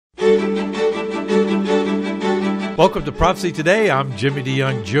Welcome to Prophecy Today. I'm Jimmy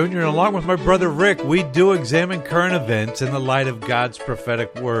DeYoung Jr., and along with my brother Rick, we do examine current events in the light of God's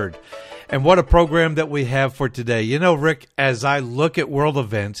prophetic word. And what a program that we have for today. You know, Rick, as I look at world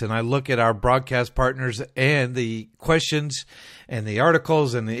events and I look at our broadcast partners and the questions and the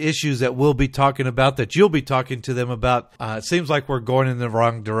articles and the issues that we'll be talking about, that you'll be talking to them about, it seems like we're going in the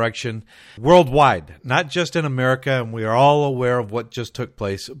wrong direction worldwide, not just in America, and we are all aware of what just took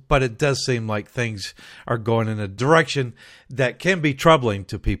place, but it does seem like things are going in a direction that can be troubling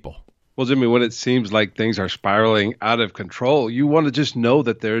to people. Well, Jimmy, when it seems like things are spiraling out of control, you want to just know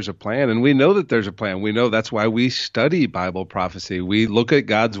that there's a plan. And we know that there's a plan. We know that's why we study Bible prophecy. We look at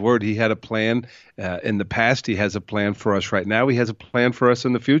God's word. He had a plan in the past. He has a plan for us right now. He has a plan for us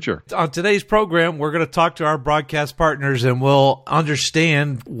in the future. On today's program, we're going to talk to our broadcast partners and we'll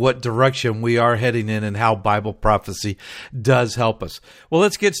understand what direction we are heading in and how Bible prophecy does help us. Well,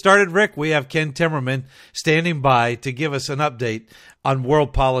 let's get started, Rick. We have Ken Timmerman standing by to give us an update on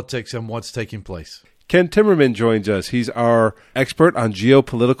world politics and what's taking place. Ken Timmerman joins us. He's our expert on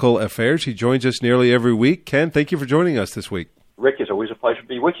geopolitical affairs. He joins us nearly every week. Ken, thank you for joining us this week. Rick, it's always a pleasure to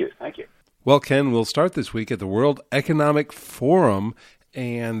be with you. Thank you. Well, Ken, we'll start this week at the World Economic Forum,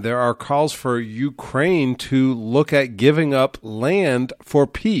 and there are calls for Ukraine to look at giving up land for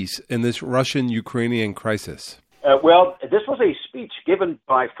peace in this Russian-Ukrainian crisis. Well, this was a speech given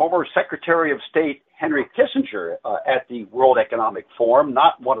by former Secretary of State Henry Kissinger at the World Economic Forum,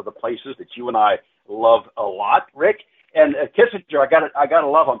 not one of the places that you and I love a lot, Rick. And Kissinger, I gotta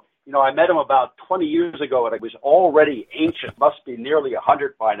love him. You know, I met him about 20 years ago, and it was already ancient, must be nearly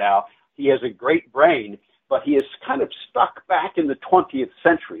 100 by now. He has a great brain, but he is kind of stuck back in the 20th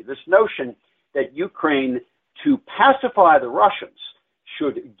century. This notion that Ukraine, to pacify the Russians,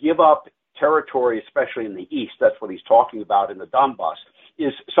 should give up territory, especially in the east, that's what he's talking about in the Donbass,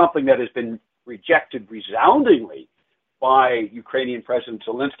 is something that has been rejected resoundingly by Ukrainian President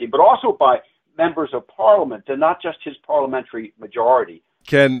Zelensky, but also by members of parliament, and not just his parliamentary majority.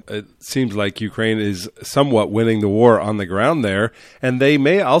 Ken, it seems like Ukraine is somewhat winning the war on the ground there, and they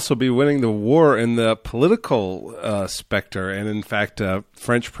may also be winning the war in the political specter. And in fact,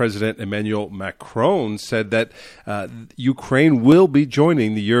 French President Emmanuel Macron said that Ukraine will be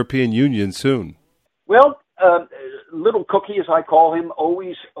joining the European Union soon. Well, Little Cookie, as I call him,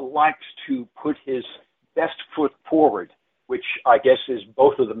 always likes to put his best foot forward, which I guess is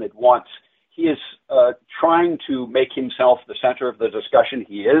both of them at once. He is trying to make himself the center of the discussion.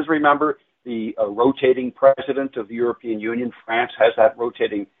 He is, remember, the rotating president of the European Union. France has that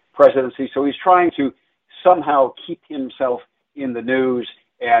rotating presidency. So he's trying to somehow keep himself in the news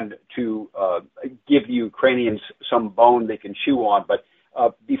and to give the Ukrainians some bone they can chew on. But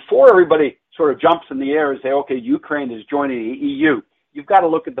before everybody sort of jumps in the air and say, okay, Ukraine is joining the EU, you've got to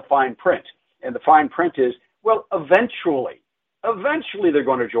look at the fine print. And the fine print is, well, eventually they're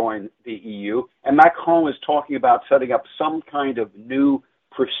going to join the EU, and Macron is talking about setting up some kind of new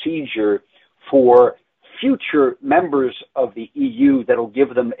procedure for future members of the EU that will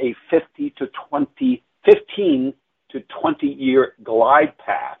give them a 15 to 20 year glide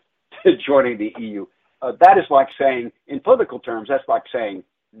path to joining the EU. That is like saying, in political terms, that's like saying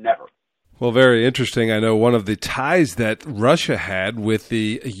never. Well, very interesting. I know one of the ties that Russia had with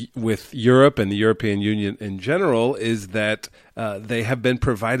Europe and the European Union in general is that they have been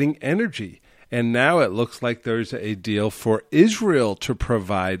providing energy. And now it looks like there's a deal for Israel to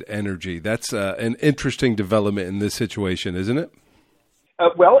provide energy. That's an interesting development in this situation, isn't it?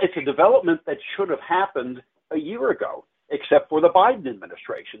 Well, it's a development that should have happened a year ago, except for the Biden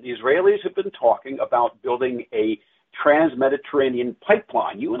administration. The Israelis have been talking about building a trans-Mediterranean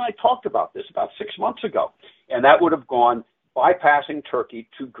pipeline. You and I talked about this about 6 months ago, and that would have gone bypassing Turkey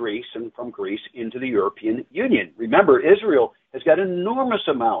to Greece and from Greece into the European Union. Remember, Israel has got enormous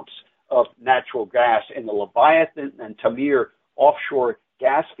amounts of natural gas in the Leviathan and Tamir offshore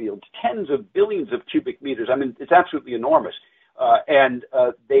gas fields, tens of billions of cubic meters. I mean, it's absolutely enormous. And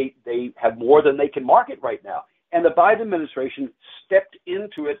they have more than they can market right now. And the Biden administration stepped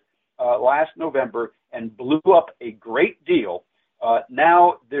into it last November and blew up a great deal.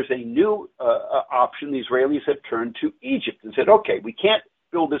 Now there's a new option. The Israelis have turned to Egypt and said, okay, we can't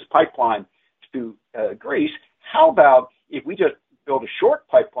build this pipeline to Greece. How about if we just build a short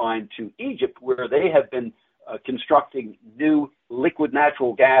pipeline to Egypt, where they have been constructing new liquid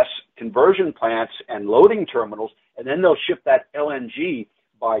natural gas conversion plants and loading terminals, and then they'll ship that LNG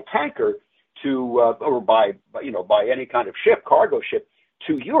by tanker to, or by any kind of ship, cargo ship,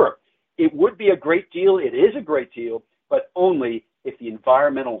 to Europe. It would be a great deal. It is a great deal, but only if the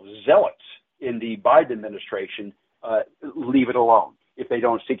environmental zealots in the Biden administration leave it alone. if they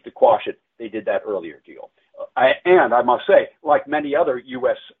don't seek to quash it. They did that earlier deal. And I must say, like many other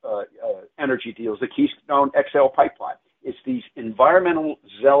U.S. Energy deals, the Keystone XL pipeline, it's these environmental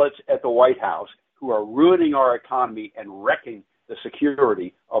zealots at the White House who are ruining our economy and wrecking the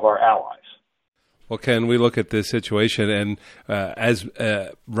security of our allies. Well, Ken, we look at this situation, and as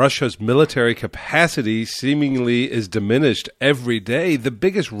Russia's military capacity seemingly is diminished every day, the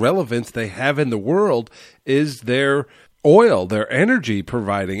biggest relevance they have in the world is their oil, their energy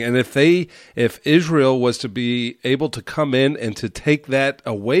providing. And if Israel was to be able to come in and to take that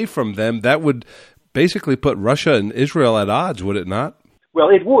away from them, that would basically put Russia and Israel at odds, would it not? Well,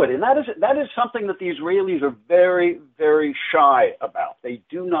 it would, and that is something that the Israelis are very, very shy about. They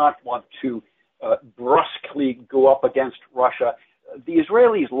do not want to brusquely go up against Russia. The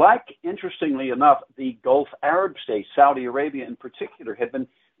Israelis, like, interestingly enough, the Gulf Arab states, Saudi Arabia in particular, have been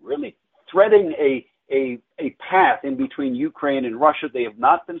really threading a path in between Ukraine and Russia. They have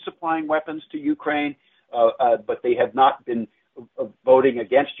not been supplying weapons to Ukraine, but they have not been voting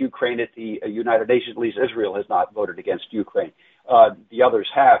against Ukraine at the United Nations. At least Israel has not voted against Ukraine. The others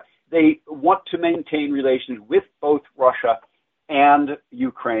have. They want to maintain relations with both Russia and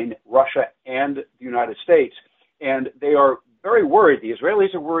Ukraine, Russia and the United States. And they are very worried. The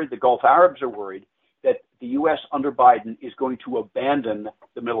Israelis are worried. The Gulf Arabs are worried that the U.S. under Biden is going to abandon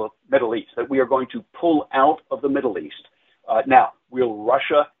the Middle East, that we are going to pull out of the Middle East. Now, will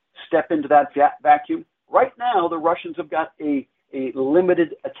Russia step into that vacuum? Right now, the Russians have got a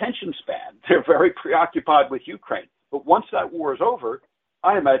limited attention span. They're very preoccupied with Ukraine. But once that war is over,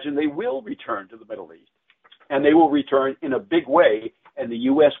 I imagine they will return to the Middle East. And they will return in a big way, and the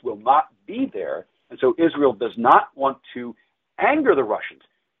U.S. will not be there. And so Israel does not want to anger the Russians.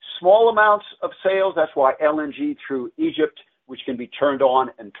 Small amounts of sales, that's why LNG through Egypt, which can be turned on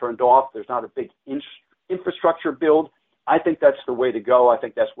and turned off. There's not a big infrastructure build. I think that's the way to go. I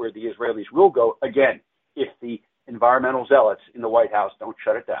think that's where the Israelis will go, again, if the environmental zealots in the White House don't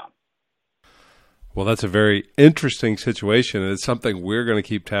shut it down. Well, that's a very interesting situation, and it's something we're going to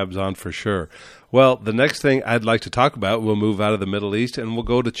keep tabs on for sure. Well, the next thing I'd like to talk about, we'll move out of the Middle East and we'll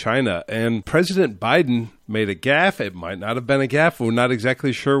go to China. And President Biden made a gaffe. It might not have been a gaffe. We're not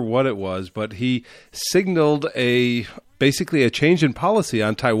exactly sure what it was, but he signaled basically a change in policy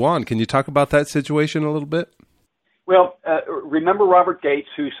on Taiwan. Can you talk about that situation a little bit? Well, remember Robert Gates,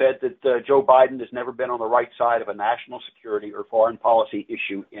 who said that Joe Biden has never been on the right side of a national security or foreign policy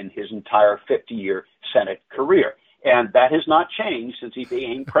issue in his entire 50-year Senate career. And that has not changed since he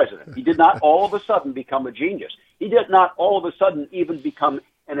became president. He did not all of a sudden become a genius. He did not all of a sudden even become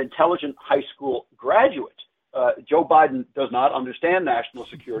an intelligent high school graduate. Joe Biden does not understand national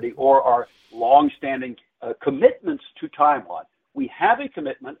security or our longstanding commitments to Taiwan. We have a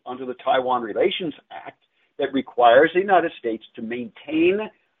commitment under the Taiwan Relations Act that requires the United States to maintain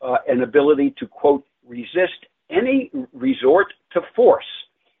an ability to, quote, resist any resort to force,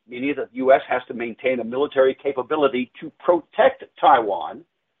 meaning that the U.S. has to maintain a military capability to protect Taiwan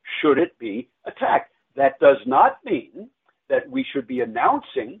should it be attacked. That does not mean that we should be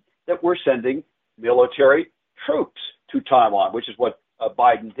announcing that we're sending military troops to Taiwan, which is what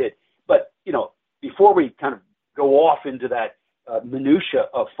Biden did. But, you know, before we kind of go off into that minutia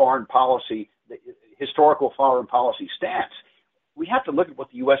of foreign policy, the historical foreign policy stance, we have to look at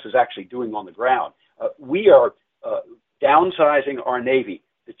what the U.S. is actually doing on the ground. We are downsizing our Navy.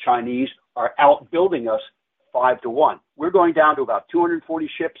 The Chinese are outbuilding us 5-1. We're going down to about 240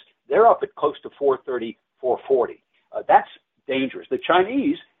 ships. They're up at close to 430, 440. That's dangerous. The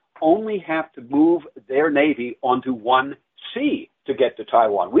Chinese only have to move their Navy onto one sea to get to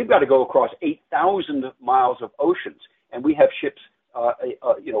Taiwan. We've got to go across 8,000 miles of oceans, and we have ships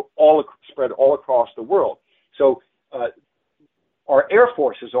all spread all across the world. So our Air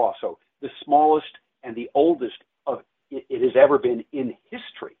Force is also the smallest and the oldest of it has ever been in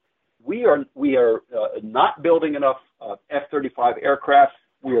history. We are not building enough F-35 aircraft.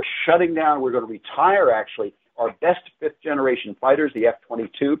 We are shutting down. We're going to retire, actually, our best fifth-generation fighters, the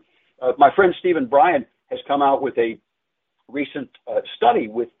F-22. My friend Stephen Bryan has come out with a recent study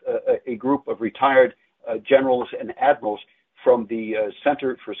with a group of retired generals and admirals from the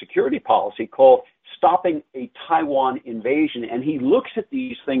Center for Security Policy called Stopping a Taiwan Invasion. And he looks at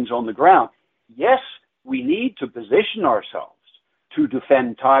these things on the ground. Yes, we need to position ourselves to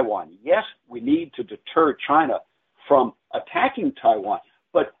defend Taiwan. Yes, we need to deter China from attacking Taiwan.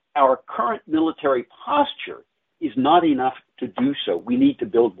 But our current military posture is not enough to do so. We need to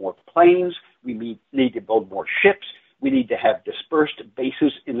build more planes. We need to build more ships. We need to have dispersed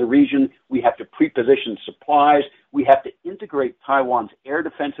bases in the region. We have to pre-position supplies. We have to integrate Taiwan's air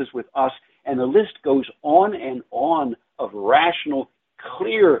defenses with us. And the list goes on and on of rational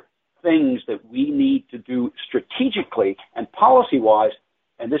clear things that we need to do strategically and policy-wise,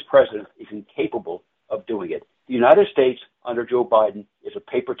 and this president is incapable of doing it. The United States under Joe Biden is a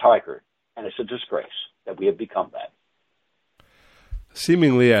paper tiger, and it's a disgrace that we have become that.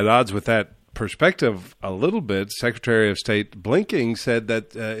 Seemingly at odds with that perspective a little bit, Secretary of State Blinken said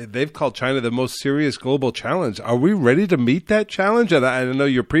that they've called China the most serious global challenge. Are we ready to meet that challenge? And I know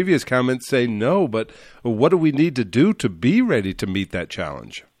your previous comments say no, but what do we need to do to be ready to meet that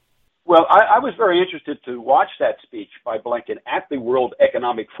challenge? Well, I was very interested to watch that speech by Blinken at the World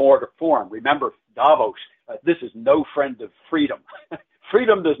Economic Forum. Remember, Davos, this is no friend of freedom.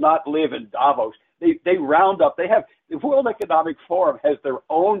 Freedom does not live in Davos. They round up, the World Economic Forum has their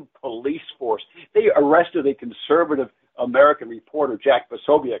own police force. They arrested a conservative American reporter, Jack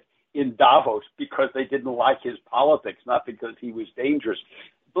Posobiec, in Davos because they didn't like his politics, not because he was dangerous.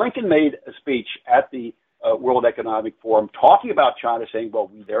 Blinken made a speech at the World Economic Forum talking about China, saying,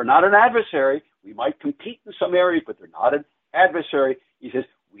 well, they're not an adversary. We might compete in some areas, but they're not an adversary. He says,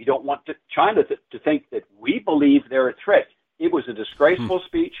 we don't want China to think that we believe they're a threat. It was a disgraceful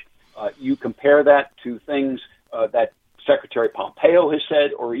speech. You compare that to things that Secretary Pompeo has said,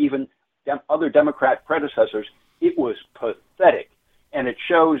 or even other Democrat predecessors, it was pathetic. And it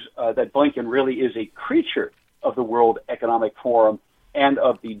shows that Blinken really is a creature of the World Economic Forum and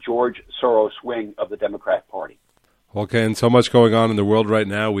of the George Soros wing of the Democrat Party. Okay, and so much going on in the world right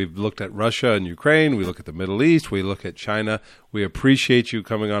now. We've looked at Russia and Ukraine. We look at the Middle East. We look at China. We appreciate you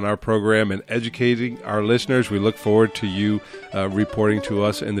coming on our program and educating our listeners. We look forward to you reporting to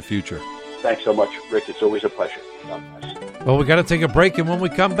us in the future. Thanks so much, Rick. It's always a pleasure. God bless. Well, we got to take a break, and when we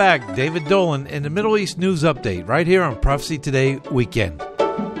come back, David Dolan in the Middle East News Update right here on Prophecy Today Weekend.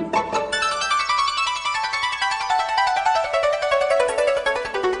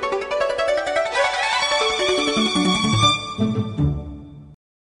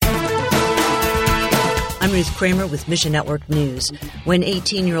 I'm Ruth Kramer with Mission Network News. When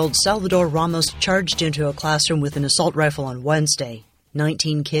 18-year-old Salvador Ramos charged into a classroom with an assault rifle on Wednesday,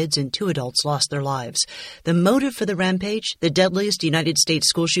 19 kids and 2 adults lost their lives. The motive for the rampage, the deadliest United States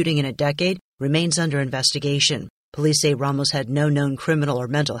school shooting in a decade, remains under investigation. Police say Ramos had no known criminal or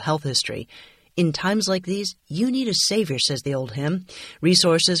mental health history. In times like these, you need a savior, says the old hymn.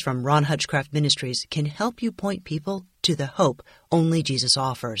 Resources from Ron Hutchcraft Ministries can help you point people to the hope only Jesus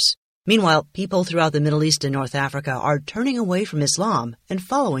offers. Meanwhile, people throughout the Middle East and North Africa are turning away from Islam and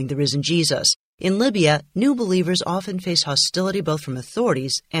following the risen Jesus. In Libya, new believers often face hostility both from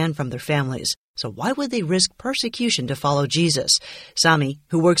authorities and from their families. So why would they risk persecution to follow Jesus? Sami,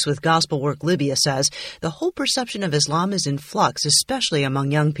 who works with Gospel Work Libya, says the whole perception of Islam is in flux, especially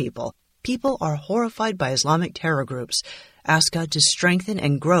among young people. People are horrified by Islamic terror groups. Ask God to strengthen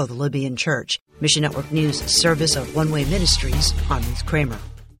and grow the Libyan church. Mission Network News, service of One Way Ministries. I'm Ruth Kramer.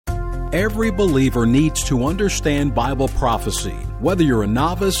 Every believer needs to understand Bible prophecy. Whether you're a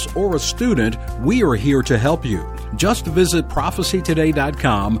novice or a student, we are here to help you. Just visit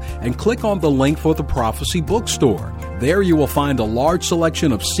prophecytoday.com and click on the link for the Prophecy Bookstore. There you will find a large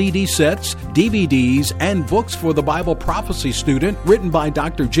selection of CD sets, DVDs, and books for the Bible prophecy student written by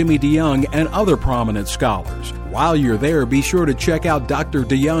Dr. Jimmy DeYoung and other prominent scholars. While you're there, be sure to check out Dr.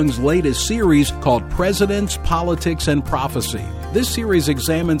 DeYoung's latest series called Presidents, Politics, and Prophecy. This series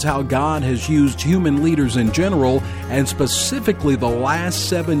examines how God has used human leaders in general and specifically the last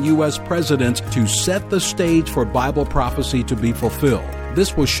 7 U.S. presidents to set the stage for Bible prophecy to be fulfilled.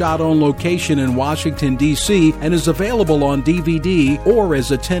 This was shot on location in Washington, D.C. and is available on DVD or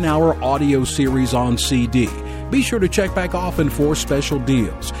as a 10-hour audio series on CD. Be sure to check back often for special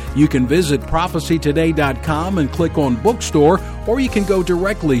deals. You can visit prophecytoday.com and click on Bookstore, or you can go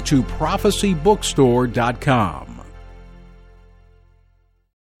directly to prophecybookstore.com.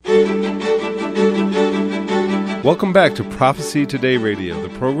 Welcome back to Prophecy Today Radio, the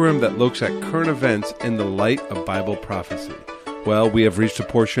program that looks at current events in the light of Bible prophecy. Well, we have reached a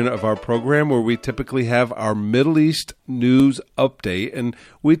portion of our program where we typically have our Middle East news update, and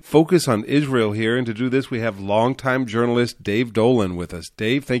we focus on Israel here. And to do this, we have longtime journalist Dave Dolan with us.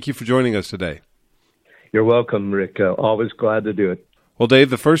 Dave, thank you for joining us today. You're welcome, Rick. Always glad to do it. Well, Dave,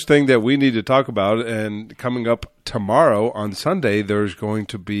 the first thing that we need to talk about, and coming up tomorrow on Sunday, there's going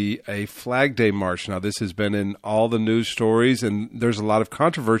to be a Flag Day March. Now, this has been in all the news stories, and there's a lot of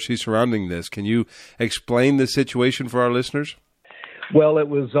controversy surrounding this. Can you explain the situation for our listeners? Well, it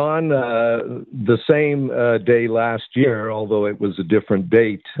was on the same day last year, although it was a different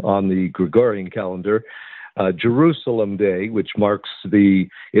date on the Gregorian calendar, Jerusalem Day, which marks the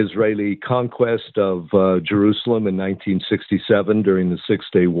Israeli conquest of Jerusalem in 1967 during the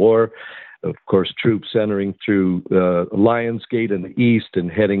Six-Day War. Of course, troops entering through Lions Gate in the east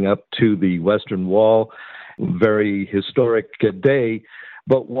and heading up to the Western Wall. Very historic day,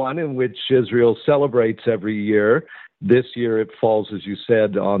 but one in which Israel celebrates every year. This year it falls, as you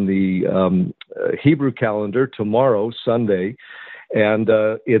said, on the Hebrew calendar tomorrow, Sunday. And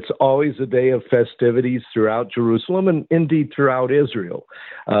it's always a day of festivities throughout Jerusalem and indeed throughout Israel.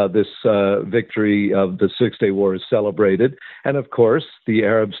 This victory of the Six-Day War is celebrated. And of course, the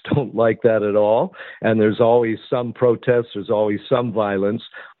Arabs don't like that at all. And there's always some protests, there's always some violence.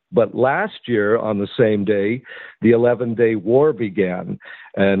 But last year, on the same day, the 11-day war began.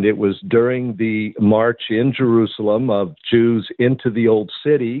 And it was during the march in Jerusalem of Jews into the Old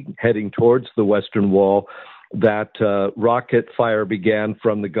City, heading towards the Western Wall, that rocket fire began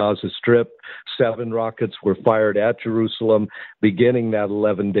from the Gaza Strip. 7 rockets were fired at Jerusalem, beginning that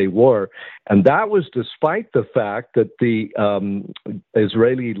 11-day war. And that was despite the fact that the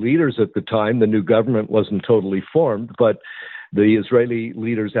Israeli leaders at the time, the new government wasn't totally formed, but the Israeli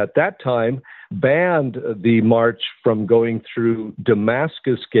leaders at that time banned the march from going through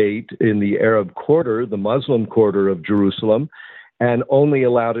Damascus Gate in the Arab quarter, the Muslim quarter of Jerusalem, and only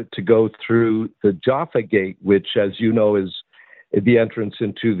allowed it to go through the Jaffa Gate, which, as you know, is the entrance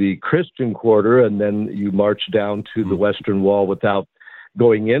into the Christian quarter, and then you march down to the Western Wall without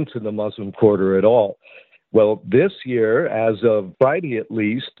going into the Muslim quarter at all. Well, this year, as of Friday at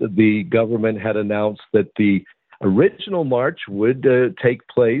least, the government had announced that the original march would take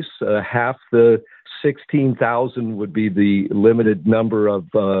place. Half the 16,000 would be the limited number of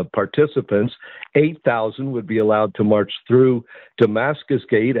participants. 8,000 would be allowed to march through Damascus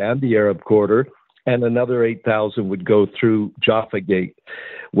Gate and the Arab quarter, and another 8,000 would go through Jaffa Gate.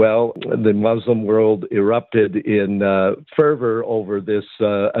 Well, the Muslim world erupted in fervor over this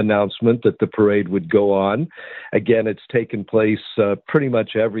announcement that the parade would go on. Again, it's taken place pretty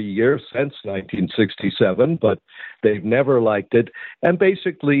much every year since 1967, but they've never liked it. And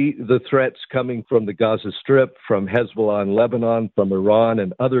basically, the threats coming from the Gaza Strip, from Hezbollah in Lebanon, from Iran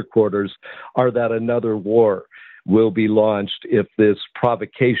and other quarters are that another war will be launched if this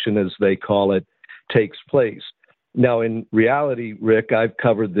provocation, as they call it, takes place. Now, in reality, Rick, I've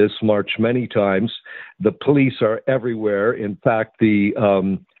covered this march many times. The police are everywhere. In fact, the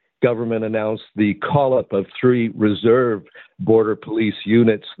government announced the call-up of 3 reserve border police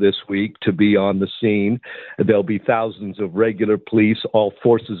units this week to be on the scene. There'll be thousands of regular police. All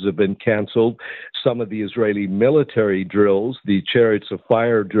forces have been canceled. Some of the Israeli military drills, the Chariots of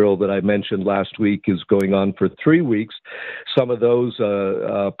Fire drill that I mentioned last week, is going on for 3 weeks. Some of those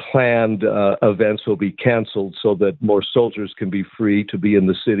planned events will be canceled so that more soldiers can be free to be in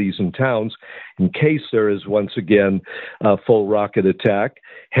the cities and towns in case there is once again a full rocket attack.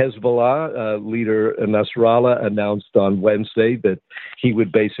 Hezbollah leader Nasrallah announced on Wednesday that he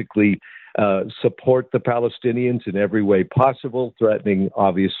would basically support the Palestinians in every way possible, threatening,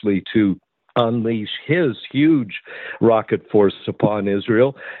 obviously, to unleash his huge rocket force upon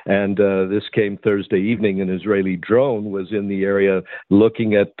Israel. And this came Thursday evening. An Israeli drone was in the area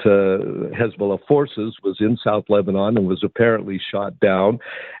looking at Hezbollah forces, was in South Lebanon, and was apparently shot down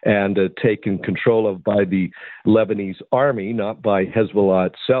and taken control of by the Lebanese army, not by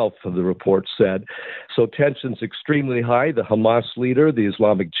Hezbollah itself, the report said. So tensions extremely high. The Hamas leader, the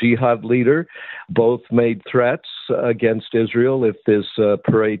Islamic Jihad leader, both made threats against Israel if this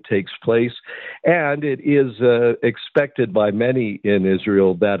parade takes place. And it is expected by many in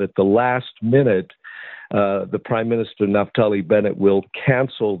Israel that at the last minute, the Prime Minister Naftali Bennett will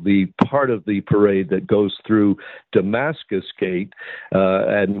cancel the part of the parade that goes through Damascus Gate.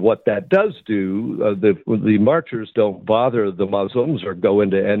 And what that does do, the marchers don't bother the Muslims or go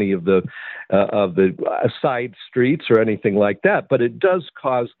into any of the side streets or anything like that. But it does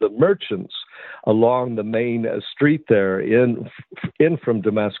cause the merchants along the main street there in from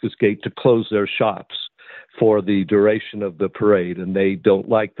Damascus Gate to close their shops for the duration of the parade, and they don't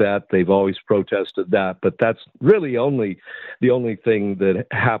like that. They've always protested that, but that's really the only thing that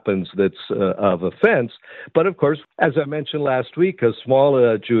happens that's of offense. But of course, as I mentioned last week, a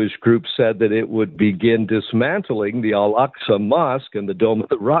small Jewish group said that it would begin dismantling the Al-Aqsa Mosque and the Dome of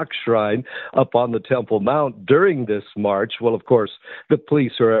the Rock Shrine up on the Temple Mount during this march. Well, of course, the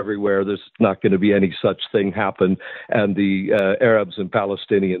police are everywhere. There's not going to be any such thing happen, and the Arabs and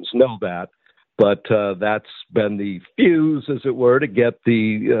Palestinians know that. But that's been the fuse, as it were, to get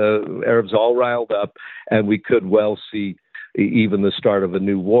the Arabs all riled up, and we could well see even the start of a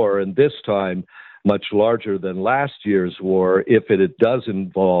new war, and this time much larger than last year's war, if it does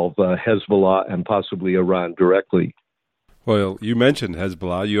involve Hezbollah and possibly Iran directly. Well, you mentioned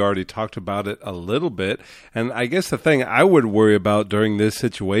Hezbollah. You already talked about it a little bit. And I guess the thing I would worry about during this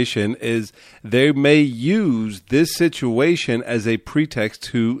situation is they may use this situation as a pretext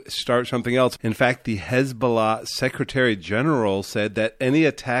to start something else. In fact, the Hezbollah Secretary General said that any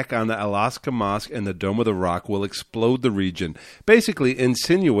attack on the Al-Aqsa Mosque and the Dome of the Rock will explode the region, basically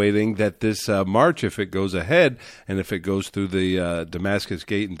insinuating that this march, if it goes ahead and if it goes through the Damascus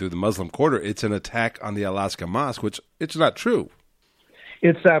Gate and through the Muslim quarter, it's an attack on the Al-Aqsa Mosque, which it's not true.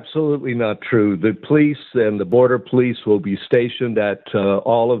 It's absolutely not true. The police and the border police will be stationed at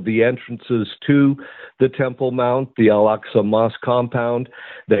all of the entrances to the Temple Mount, the Al-Aqsa Mosque compound.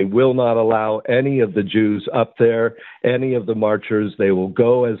 They will not allow any of the Jews up there, any of the marchers. They will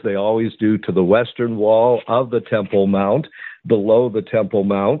go, as they always do, to the western wall of the Temple Mount, below the Temple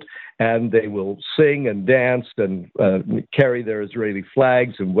Mount, and they will sing and dance and carry their Israeli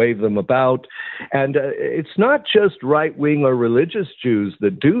flags and wave them about. And it's not just right-wing or religious Jews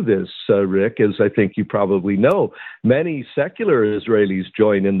that do this, Rick, as I think you probably know. Many secular Israelis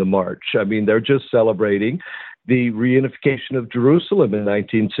join in the march. I mean, they're just celebrating the reunification of Jerusalem in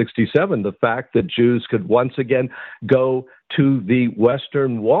 1967, the fact that Jews could once again go to the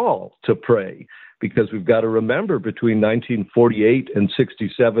Western Wall to pray. Because we've got to remember, between 1948 and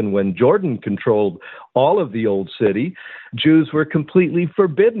 67, when Jordan controlled all of the Old City, Jews were completely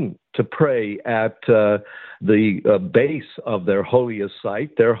forbidden to pray at the base of their holiest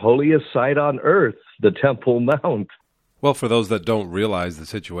site on earth, the Temple Mount. Well, for those that don't realize the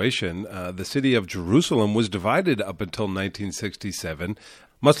situation, the city of Jerusalem was divided up until 1967.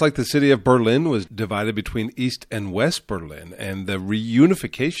 Much like the city of Berlin was divided between East and West Berlin, and the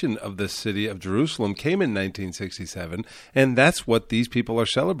reunification of the city of Jerusalem came in 1967, and that's what these people are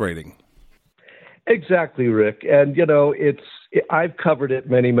celebrating. Exactly, Rick. And, you know, I've covered it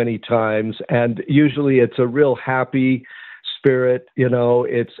many, many times, and usually it's a real happy spirit, you know.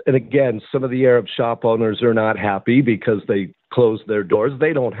 And again, some of the Arab shop owners are not happy because they closed their doors.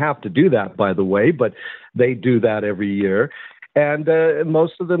 They don't have to do that, by the way, but they do that every year. And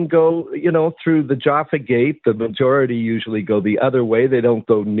most of them go, you know, through the Jaffa Gate. The majority usually go the other way. They don't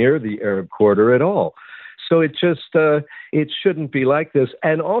go near the Arab quarter at all. So it shouldn't be like this.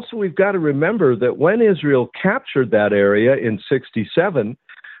 And also we've got to remember that when Israel captured that area in 1967,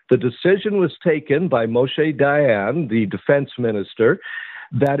 the decision was taken by Moshe Dayan, the defense minister,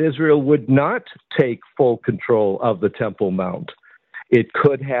 that Israel would not take full control of the Temple Mount. It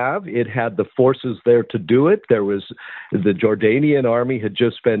could have. It had the forces there to do it. The Jordanian army had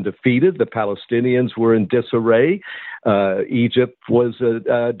just been defeated. The Palestinians were in disarray. Egypt was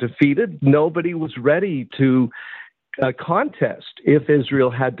defeated. Nobody was ready to contest if Israel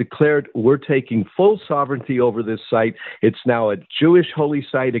had declared, we're taking full sovereignty over this site. It's now a Jewish holy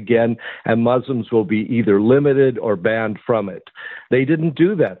site again, and Muslims will be either limited or banned from it. They didn't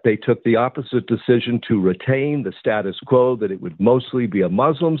do that. They took the opposite decision to retain the status quo, that it would mostly be a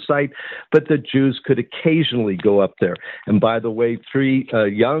Muslim site, but the Jews could occasionally go up there. And by the way, 3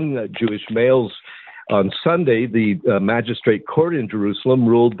 young Jewish males on Sunday, the magistrate court in Jerusalem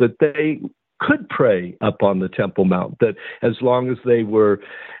ruled that they could pray up on the Temple Mount, that as long as they were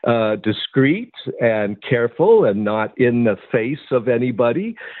discreet and careful and not in the face of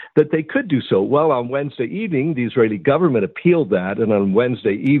anybody, that they could do so. Well, on Wednesday evening, the Israeli government appealed that, and on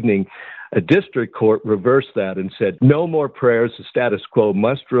Wednesday evening, a district court reversed that and said, no more prayers, the status quo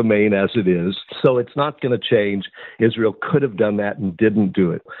must remain as it is, so it's not going to change. Israel could have done that and didn't do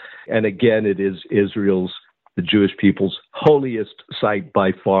it. And again, it is the Jewish people's holiest site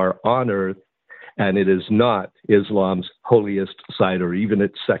by far on earth, and it is not Islam's holiest site or even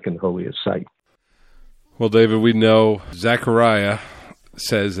its second holiest site. Well, David, we know Zechariah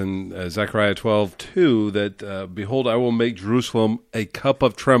says in Zechariah 12:2 that, behold, I will make Jerusalem a cup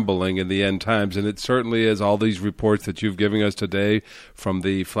of trembling in the end times. And it certainly is. All these reports that you've given us today, from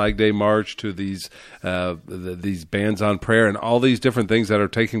the Flag Day March to these bans on prayer and all these different things that are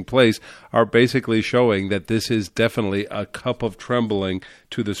taking place, are basically showing that this is definitely a cup of trembling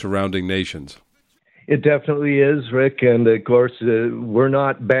to the surrounding nations. It definitely is, Rick. And of course, we're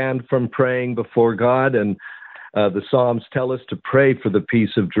not banned from praying before God. And the Psalms tell us to pray for the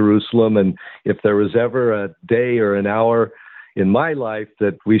peace of Jerusalem. And if there was ever a day or an hour in my life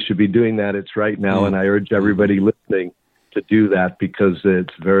that we should be doing that, it's right now. And I urge everybody listening to do that, because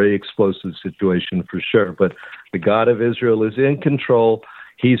it's a very explosive situation for sure. But the God of Israel is in control.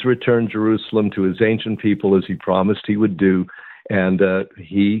 He's returned Jerusalem to his ancient people as he promised he would do. And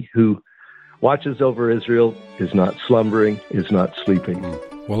he who watches over Israel is not slumbering, is not sleeping.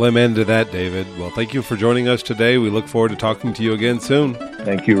 Well, amen to that, David. Well, thank you for joining us today. We look forward to talking to you again soon.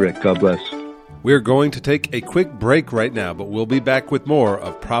 Thank you, Rick. God bless. We're going to take a quick break right now, but we'll be back with more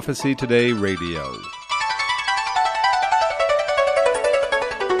of Prophecy Today Radio.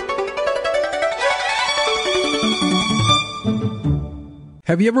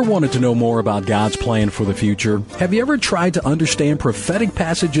 Have you ever wanted to know more about God's plan for the future? Have you ever tried to understand prophetic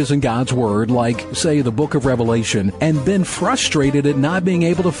passages in God's Word, like, say, the book of Revelation, and been frustrated at not being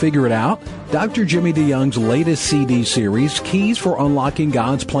able to figure it out? Dr. Jimmy DeYoung's latest CD series, Keys for Unlocking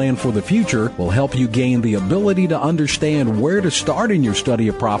God's Plan for the Future, will help you gain the ability to understand where to start in your study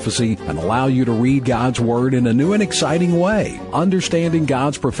of prophecy and allow you to read God's Word in a new and exciting way. Understanding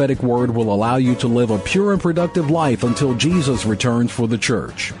God's prophetic Word will allow you to live a pure and productive life until Jesus returns for the church.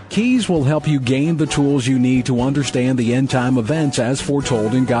 Keys will help you gain the tools you need to understand the end-time events as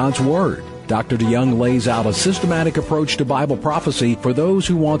foretold in God's Word. Dr. DeYoung lays out a systematic approach to Bible prophecy for those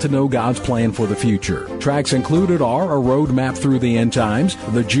who want to know God's plan for the future. Tracks included are A Roadmap Through the End Times,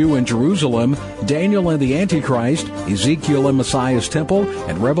 The Jew in Jerusalem, Daniel and the Antichrist, Ezekiel and Messiah's Temple,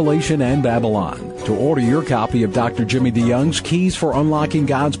 and Revelation and Babylon. To order your copy of Dr. Jimmy DeYoung's Keys for Unlocking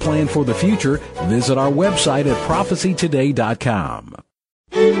God's Plan for the Future, visit our website at prophecytoday.com.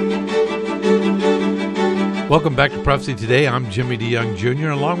 Welcome back to Prophecy Today. I'm Jimmy DeYoung Jr.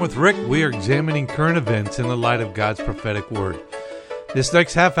 Along with Rick, we are examining current events in the light of God's prophetic word. This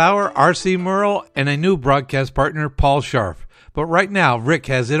next half hour, R.C. Merle and a new broadcast partner, Paul Scharf. But right now, Rick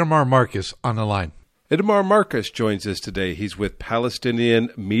has Itamar Marcus on the line. Itamar Marcus joins us today. He's with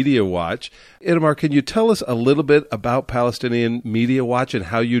Palestinian Media Watch. Itamar, can you tell us a little bit about Palestinian Media Watch and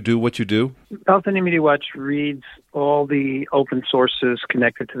how you do what you do? Palestinian Media Watch reads all the open sources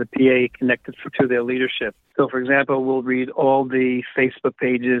connected to the PA, connected to their leadership. So, for example, we'll read all the Facebook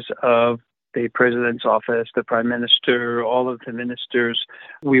pages of the president's office, the prime minister, all of the ministers.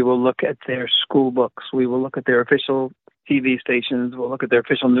 We will look at their school books. We will look at their official TV stations. We'll look at their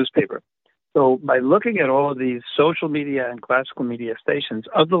official newspaper. So by looking at all of these social media and classical media stations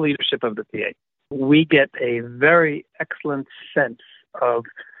of the leadership of the PA, we get a very excellent sense of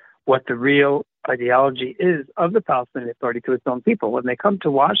what the real ideology is of the Palestinian Authority to its own people. When they come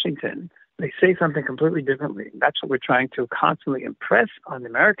to Washington, they say something completely differently. That's what we're trying to constantly impress on the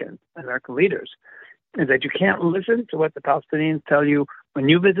American leaders, is that you can't listen to what the Palestinians tell you when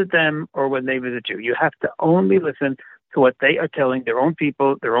you visit them or when they visit you. You have to only listen to what they are telling their own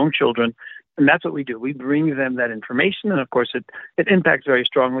people, their own children. And that's what we do. We bring them that information. And, of course, it impacts very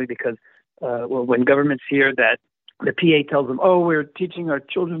strongly because when governments hear that the PA tells them, oh, we're teaching our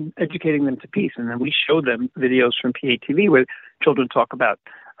children, educating them to peace. And then we show them videos from PA TV where children talk about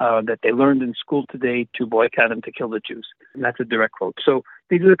that they learned in school today to boycott and to kill the Jews. And that's a direct quote. So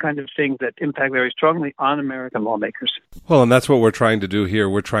these are the kind of things that impact very strongly on American lawmakers. Well, and that's what we're trying to do here.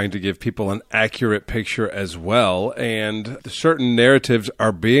 We're trying to give people an accurate picture as well. And certain narratives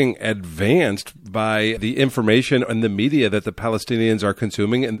are being advanced by the information and the media that the Palestinians are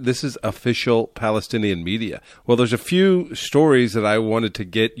consuming. And this is official Palestinian media. Well, there's a few stories that I wanted to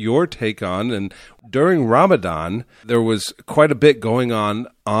get your take on. And during Ramadan, there was quite a bit going on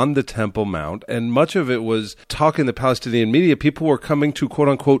the Temple Mount, and much of it was talking the Palestinian media. People were coming to,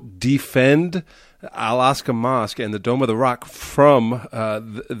 quote-unquote, defend Al-Aqsa Mosque and the Dome of the Rock from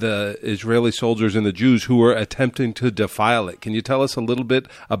the Israeli soldiers and the Jews who were attempting to defile it. Can you tell us a little bit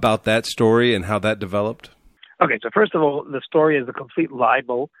about that story and how that developed? Okay, so first of all, the story is a complete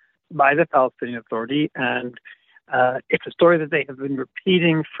libel by the Palestinian Authority, and it's a story that they have been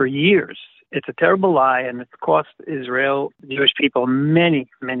repeating for years. It's a terrible lie, and it's cost Israel, Jewish people, many,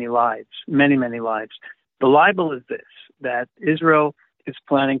 many lives, many, many lives. The libel is this, that Israel is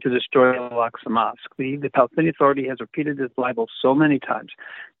planning to destroy Al-Aqsa Mosque. The Palestinian Authority has repeated this libel so many times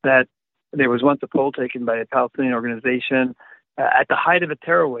that there was once a poll taken by a Palestinian organization at the height of a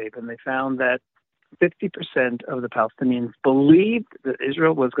terror wave, and they found that 50% of the Palestinians believed that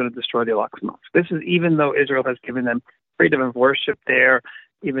Israel was going to destroy the Al-Aqsa Mosque. This is even though Israel has given them freedom of worship there,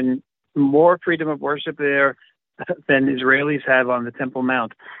 even more freedom of worship there than Israelis have on the Temple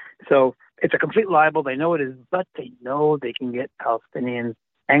Mount. So it's a complete libel. They know it is, but they know they can get Palestinians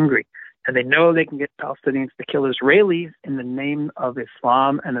angry. And they know they can get Palestinians to kill Israelis in the name of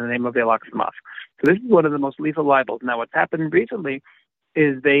Islam and in the name of the Al-Aqsa Mosque. So this is one of the most lethal libels. Now, what's happened recently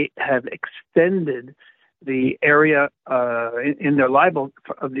is they have extended the area in their libel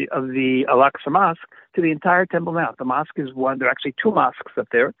of the Al-Aqsa Mosque to the entire Temple Mount. The mosque is one. There are actually two mosques up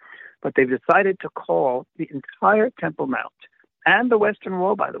there. But they've decided to call the entire Temple Mount and the Western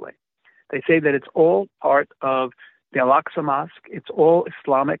Wall, by the way. They say that it's all part of the Al-Aqsa Mosque. It's all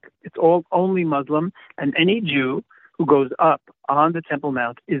Islamic. It's all only Muslim. And any Jew who goes up on the Temple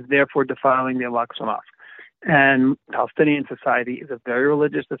Mount is therefore defiling the Al-Aqsa Mosque. And Palestinian society is a very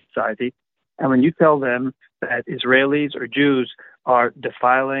religious society. And when you tell them that Israelis or Jews are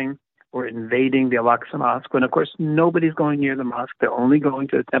defiling or invading the Al-Aqsa Mosque, when of course nobody's going near the mosque, they're only going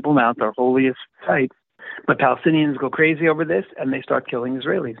to the Temple Mount, our holiest site. But Palestinians go crazy over this and they start killing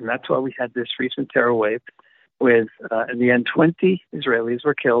Israelis. And that's why we had this recent terror wave with, in the end, 20 Israelis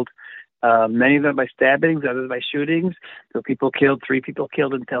were killed. Many of them by stabbings, others by shootings. So three people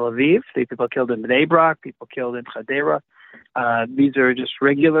killed in Tel Aviv, 3 people killed in Bnei Brak, people killed in Hadera. These are just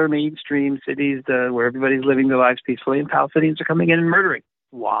regular mainstream cities where everybody's living their lives peacefully, and Palestinians are coming in and murdering.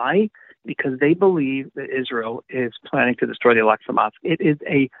 Why? Because they believe that Israel is planning to destroy the Al-Aqsa Mosque. It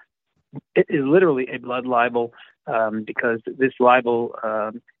is literally a blood libel, because this libel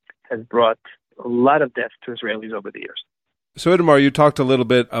has brought a lot of death to Israelis over the years. So, Itamar, you talked a little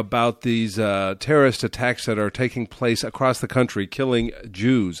bit about these terrorist attacks that are taking place across the country, killing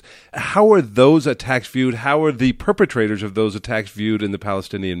Jews. How are those attacks viewed? How are the perpetrators of those attacks viewed in the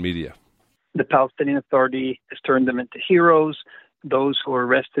Palestinian media? The Palestinian Authority has turned them into heroes. Those who are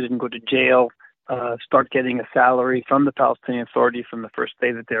arrested and go to jail start getting a salary from the Palestinian Authority from the first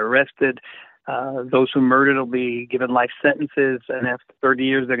day that they're arrested. Those who murdered will be given life sentences, and after 30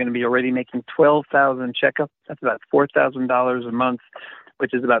 years, they're going to be already making 12,000 shekels. That's about $4,000 a month,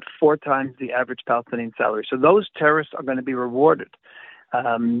 which is about 4 times the average Palestinian salary. So those terrorists are going to be rewarded.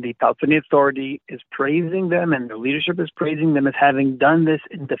 The Palestinian Authority is praising them, and their leadership is praising them as having done this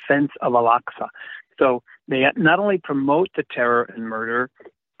in defense of Al-Aqsa. So they not only promote the terror and murder,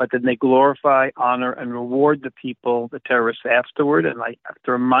 but then they glorify, honor, and reward the people, the terrorists, afterward. And I have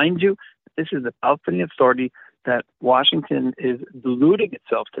to remind you, this is the Palestinian Authority that Washington is deluding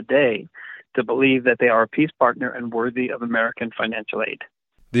itself today to believe that they are a peace partner and worthy of American financial aid.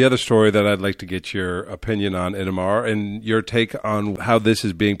 The other story that I'd like to get your opinion on, Itamar, and your take on how this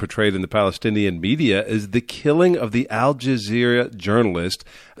is being portrayed in the Palestinian media, is the killing of the Al Jazeera journalist.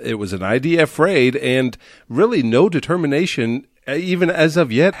 It was an IDF raid, and really no determination, even as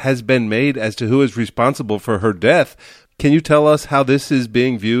of yet, has been made as to who is responsible for her death. Can you tell us how this is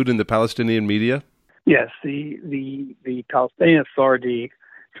being viewed in the Palestinian media? Yes, the Palestinian Authority,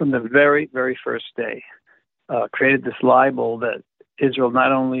 from the very, very first day, created this libel that Israel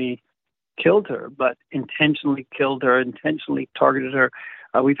not only killed her, but intentionally killed her, intentionally targeted her.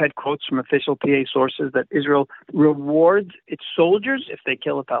 We've had quotes from official PA sources that Israel rewards its soldiers if they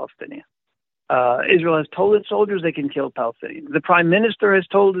kill a Palestinian. Israel has told its soldiers they can kill Palestinians. The prime minister has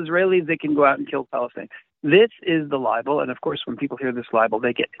told Israelis they can go out and kill Palestinians. This is the libel, and of course, when people hear this libel,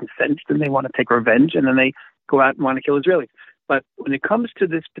 they get incensed and they want to take revenge, and then they go out and want to kill Israelis. But when it comes to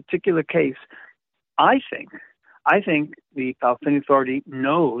this particular case, I think the Palestinian Authority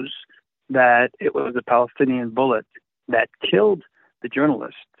knows that it was a Palestinian bullet that killed the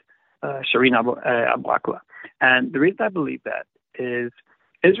journalist, Shireen Abu Akleh. And the reason I believe that is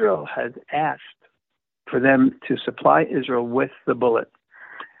Israel has asked for them to supply Israel with the bullet.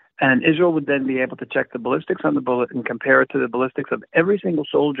 And Israel would then be able to check the ballistics on the bullet and compare it to the ballistics of every single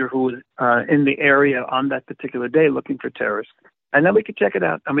soldier who was in the area on that particular day looking for terrorists. And then we could check it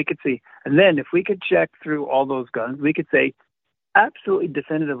out and we could see. And then if we could check through all those guns, we could say absolutely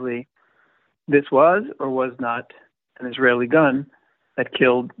definitively this was or was not an Israeli gun that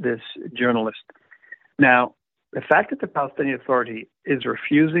killed this journalist. Now, the fact that the Palestinian Authority is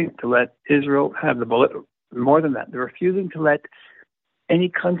refusing to let Israel have the bullet, more than that, they're refusing to let any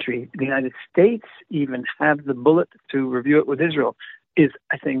country, the United States even, have the bullet to review it with Israel, is,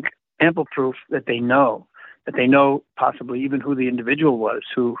 I think, ample proof that they know possibly even who the individual was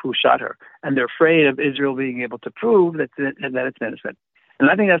who shot her. And they're afraid of Israel being able to prove that it's innocent. And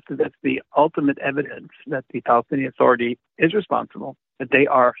I think that's the ultimate evidence that the Palestinian Authority is responsible, that they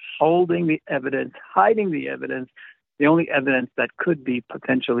are holding the evidence, hiding the evidence, the only evidence that could be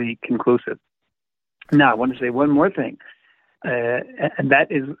potentially conclusive. Now, I want to say one more thing, and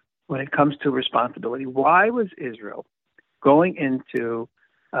that is when it comes to responsibility. Why was Israel going into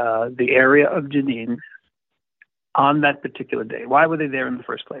the area of Jenin on that particular day? Why were they there in the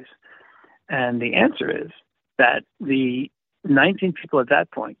first place? And the answer is that the 19 people at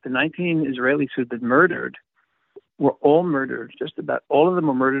that point, the 19 Israelis who'd been murdered, were all murdered. Just about all of them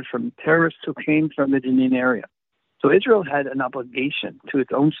were murdered from terrorists who came from the Jenin area. So Israel had an obligation to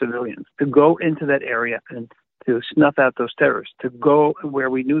its own civilians to go into that area and to snuff out those terrorists, to go where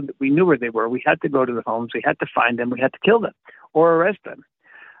we knew where they were. We had to go to the homes. We had to find them. We had to kill them or arrest them.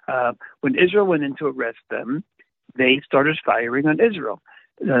 When Israel went in to arrest them, they started firing on Israel.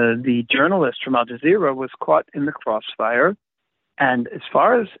 The journalist from Al Jazeera was caught in the crossfire. And as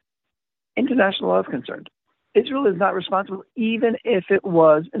far as international law is concerned, Israel is not responsible even if it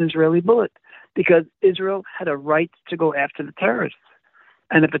was an Israeli bullet, because Israel had a right to go after the terrorists.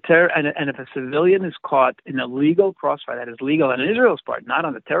 And if a civilian is caught in a legal crossfire, that is legal on Israel's part, not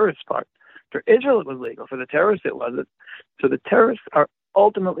on the terrorist's part. For Israel, it was legal. For the terrorists, it wasn't. So the terrorists are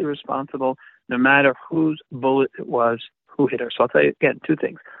ultimately responsible, no matter whose bullet it was who hit her. So I'll tell you again 2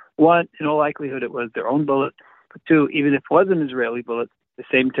 things. 1, in all likelihood, it was their own bullet. But 2, even if it was an Israeli bullet, the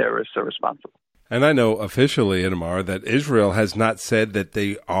same terrorists are responsible. And I know officially, Itamar, that Israel has not said that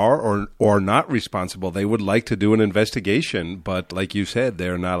they are or not responsible. They would like to do an investigation, but like you said,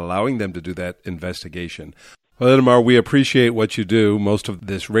 they're not allowing them to do that investigation. Well, Itamar, we appreciate what you do. Most of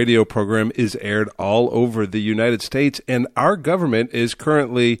this radio program is aired all over the United States, and our government is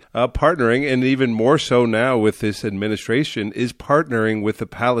currently partnering, and even more so now with this administration, is partnering with the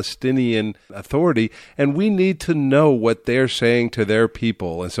Palestinian Authority, and we need to know what they're saying to their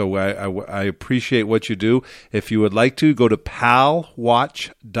people. And so I appreciate what you do. If you would like to, go to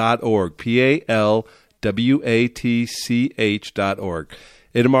palwatch.org, palwatch.org.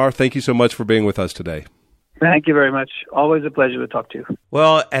 Itamar, thank you so much for being with us today. Thank you very much. Always a pleasure to talk to you.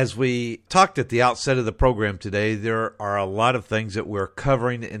 Well, as we talked at the outset of the program today, there are a lot of things that we're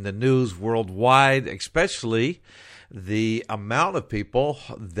covering in the news worldwide, especially the amount of people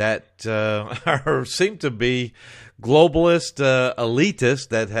that seem to be globalist, elitists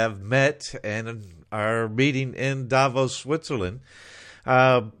that have met and are meeting in Davos, Switzerland.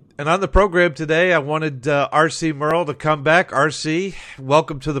 And on the program today, I wanted R.C. Merle to come back. R.C.,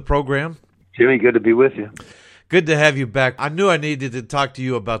 welcome to the program. Jimmy, good to be with you. Good to have you back. I knew I needed to talk to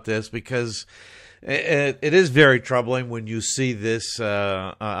you about this because it is very troubling when you see this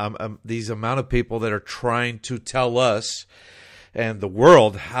these amount of people that are trying to tell us and the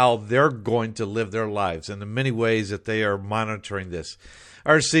world how they're going to live their lives, and in many ways that they are monitoring this.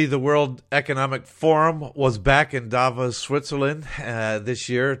 RC, the World Economic Forum was back in Davos, Switzerland this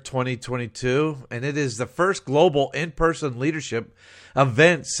year, 2022, and it is the first global in-person leadership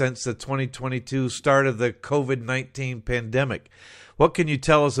event since the 2022 start of the COVID-19 pandemic. What can you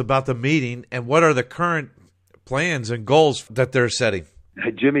tell us about the meeting, and what are the current plans and goals that they're setting?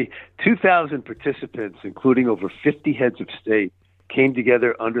 Jimmy, 2,000 participants, including over 50 heads of state, came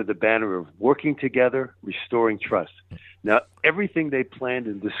together under the banner of working together, restoring trust. Now, everything they planned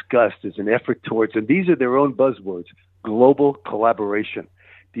and discussed is an effort towards, and these are their own buzzwords, global collaboration.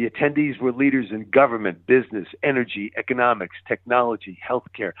 The attendees were leaders in government, business, energy, economics, technology,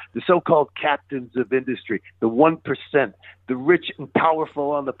 healthcare, the so-called captains of industry, the 1%, the rich and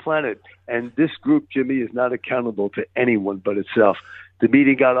powerful on the planet. And this group, Jimmy, is not accountable to anyone but itself. The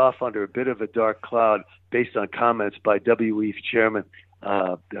meeting got off under a bit of a dark cloud based on comments by WEF chairman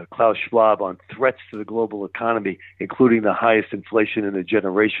Klaus Schwab on threats to the global economy, including the highest inflation in a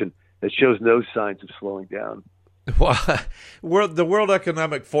generation that shows no signs of slowing down. Well, the World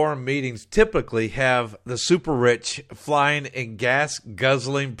Economic Forum meetings typically have the super rich flying in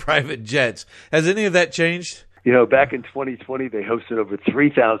gas-guzzling private jets. Has any of that changed? You know, back in 2020, they hosted over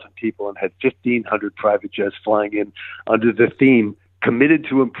 3,000 people and had 1,500 private jets flying in under the theme, committed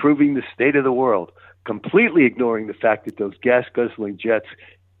to improving the state of the world, completely ignoring the fact that those gas-guzzling jets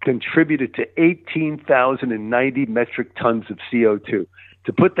contributed to 18,090 metric tons of CO2.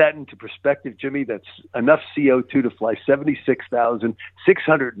 To put that into perspective, Jimmy, that's enough CO2 to fly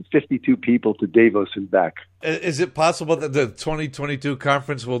 76,652 people to Davos and back. Is it possible that the 2022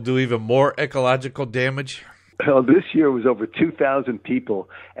 conference will do even more ecological damage? Well, this year was over 2,000 people,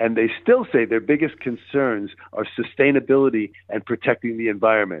 and they still say their biggest concerns are sustainability and protecting the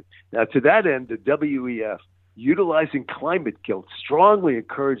environment. Now, to that end, the WEF, utilizing climate guilt, strongly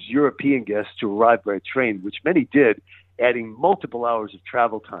encouraged European guests to arrive by train, which many did, adding multiple hours of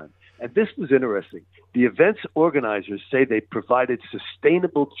travel time. And this was interesting. The event's organizers say they provided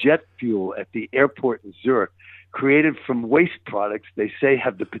sustainable jet fuel at the airport in Zurich, created from waste products they say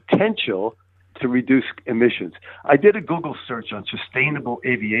have the potential to reduce emissions. I did a Google search on sustainable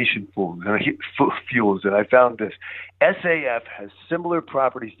aviation fuels, and I found this. SAF has similar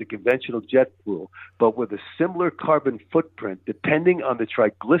properties to conventional jet fuel, but with a similar carbon footprint depending on the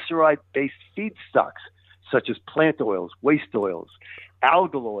triglyceride-based feedstocks, such as plant oils, waste oils,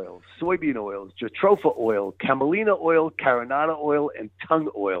 algal oils, soybean oils, jatropha oil, camelina oil, carinata oil, and tung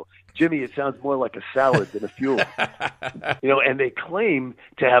oil. Jimmy, it sounds more like a salad than a fuel. And they claim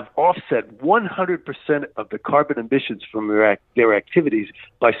to have offset 100% of the carbon emissions from their activities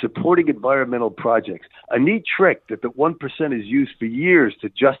by supporting environmental projects. A neat trick that the 1% is used for years to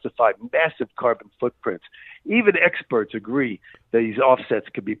justify massive carbon footprints. Even experts agree that these offsets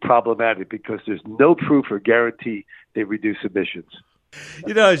can be problematic because there's no proof or guarantee they reduce emissions.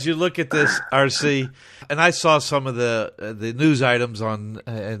 As you look at this, RC, and I saw some of the news items on,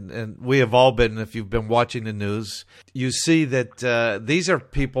 and we have all been, if you've been watching the news, you see that these are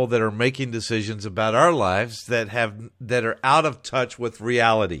people that are making decisions about our lives that are out of touch with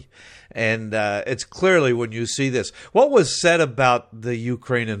reality. And it's clearly when you see this. What was said about the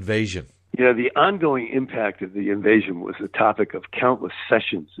Ukraine invasion? The ongoing impact of the invasion was the topic of countless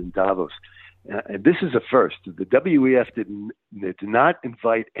sessions in Davos. And this is a first. The WEF did not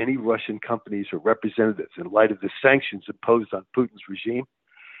invite any Russian companies or representatives in light of the sanctions imposed on Putin's regime.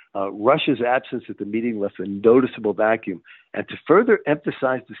 Russia's absence at the meeting left a noticeable vacuum. And to further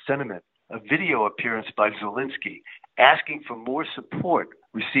emphasize the sentiment, a video appearance by Zelensky asking for more support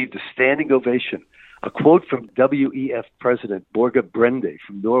received a standing ovation. A quote from WEF President Børge Brende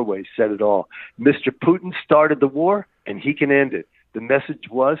from Norway said it all. Mr. Putin started the war, and he can end it. The message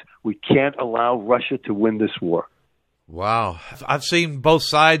was, we can't allow Russia to win this war. Wow. I've seen both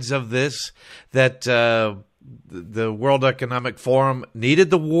sides of this, that the World Economic Forum needed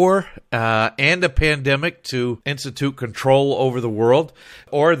the war and a pandemic to institute control over the world,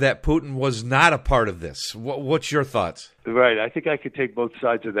 or that Putin was not a part of this. What's your thoughts? Right. I think I could take both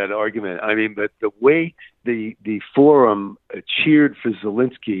sides of that argument. I mean, but the way the forum cheered for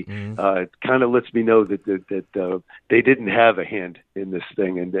Zelensky kind of lets me know that they didn't have a hand in this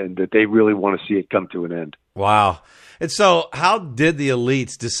thing, and that they really want to see it come to an end. Wow. And so how did the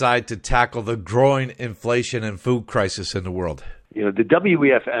elites decide to tackle the growing inflation and food crisis in the world? The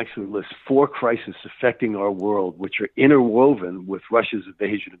WEF actually lists 4 crises affecting our world, which are interwoven with Russia's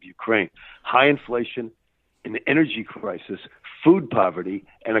invasion of Ukraine: high inflation, an energy crisis, food poverty,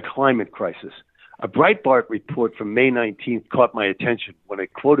 and a climate crisis. A Breitbart report from May 19th caught my attention when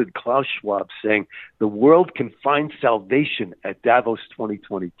it quoted Klaus Schwab saying, "The world can find salvation at Davos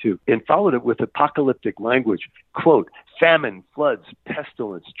 2022," and followed it with apocalyptic language. Quote, "Famine, floods,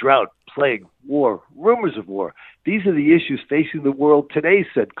 pestilence, drought, plague, war, rumors of war. These are the issues facing the world today,"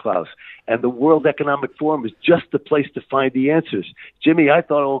 said Klaus. "And the World Economic Forum is just the place to find the answers." Jimmy, I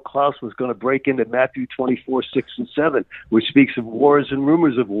thought old Klaus was going to break into Matthew 24, 6 and 7, which speaks of wars and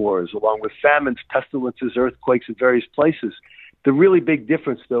rumors of wars, along with famines, pestilences, earthquakes in various places. The really big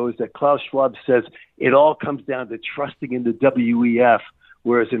difference, though, is that Klaus Schwab says it all comes down to trusting in the WEF,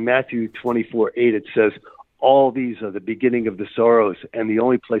 whereas in Matthew 24, 8, it says, "All these are the beginning of the sorrows, and the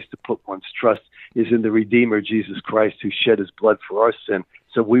only place to put one's trust is in the Redeemer, Jesus Christ, who shed his blood for our sin,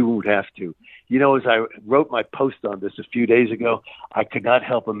 so we won't have to." As I wrote my post on this a few days ago, I could not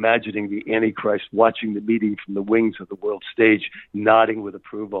help imagining the Antichrist watching the meeting from the wings of the world stage, nodding with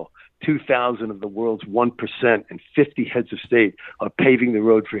approval. 2,000 of the world's 1% and 50 heads of state are paving the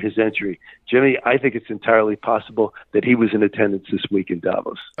road for his entry. Jimmy, I think it's entirely possible that he was in attendance this week in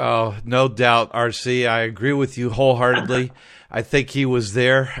Davos. Oh, no doubt, RC. I agree with you wholeheartedly. I think he was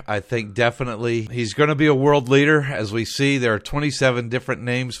there. I think definitely he's going to be a world leader. As we see, there are 27 different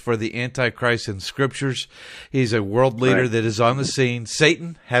names for the Antichrist in Scriptures. He's a world leader that is on the scene.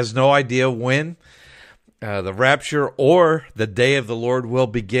 Satan has no idea when the rapture or the day of the Lord will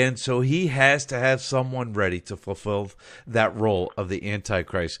begin, so he has to have someone ready to fulfill that role of the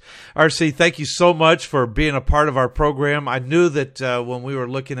Antichrist. RC, thank you so much for being a part of our program. I knew that when we were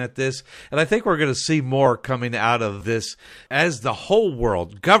looking at this, and I think we're going to see more coming out of this as the whole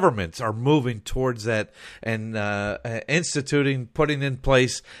world, governments are moving towards that and putting in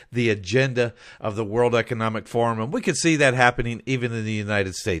place the agenda of the World Economic Forum, and we can see that happening even in the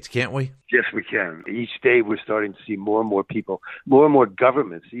United States, can't we? Yes, we can. Each day we're starting to see more and more people, more and more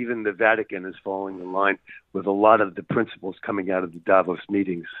governments. Even the Vatican is falling in line with a lot of the principles coming out of the Davos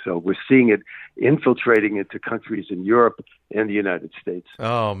meetings. So we're seeing it infiltrating into countries in Europe and the United States.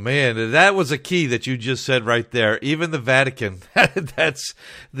 Oh, man, that was a key that you just said right there. Even the Vatican, that's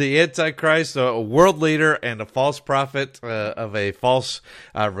the Antichrist, a world leader and a false prophet of a false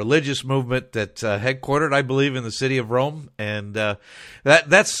religious movement that's headquartered, I believe, in the city of Rome. And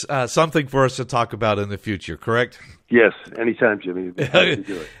that's something for us to talk about in the future, correct? Yes, anytime, Jimmy. Happy to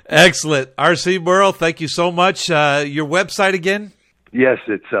do it. Excellent. R.C. Burrell, thank you so much. Your website again? Yes,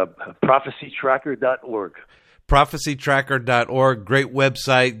 it's prophecytracker.org. prophecytracker.org. Great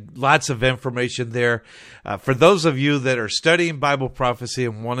website. Lots of information there. For those of you that are studying Bible prophecy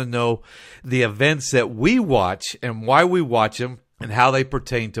and want to know the events that we watch and why we watch them and how they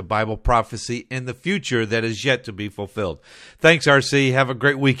pertain to Bible prophecy in the future that is yet to be fulfilled. Thanks, RC. Have a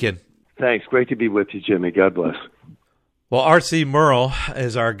great weekend. Thanks. Great to be with you, Jimmy. God bless. Well, R.C. Merle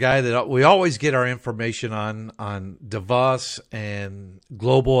is our guy that we always get our information on Davos and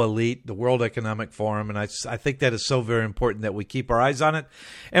Global Elite, the World Economic Forum, and I think that is so very important that we keep our eyes on it.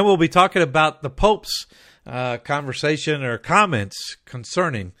 And we'll be talking about the Pope's conversation or comments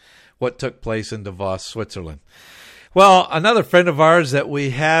concerning what took place in Davos, Switzerland. Well, another friend of ours that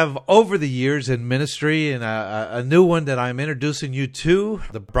we have over the years in ministry, and a new one that I'm introducing you to,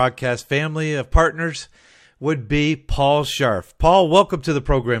 the broadcast family of partners, would be Paul Scharf. Paul, welcome to the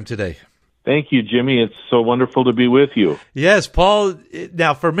program today. Thank you, Jimmy. It's so wonderful to be with you. Yes, Paul.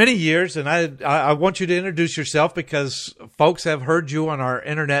 Now, for many years, and I want you to introduce yourself because folks have heard you on our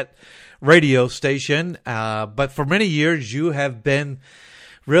internet radio station, but for many years you have been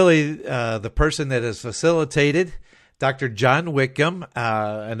really the person that has facilitated Dr. John Whitcomb,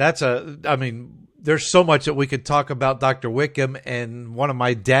 and there's so much that we could talk about Dr. Whitcomb and one of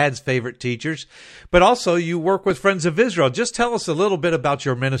my dad's favorite teachers, but also you work with Friends of Israel. Just tell us a little bit about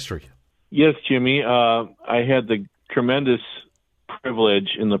your ministry. Yes, Jimmy. I had the tremendous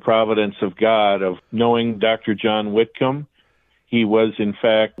privilege in the providence of God of knowing Dr. John Whitcomb. He was, in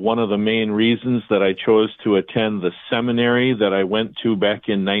fact, one of the main reasons that I chose to attend the seminary that I went to back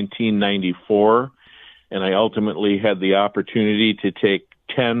in 1994, and I ultimately had the opportunity to take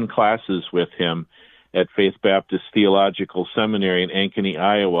 10 classes with him at Faith Baptist Theological Seminary in Ankeny,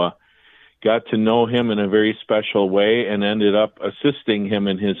 Iowa. Got to know him in a very special way and ended up assisting him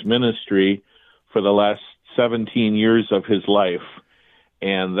in his ministry for the last 17 years of his life.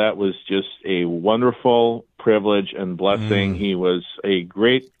 And that was just a wonderful privilege and blessing. He was a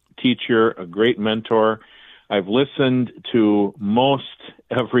great teacher, a great mentor. I've listened to most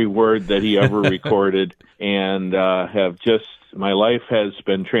every word that he ever recorded and my life has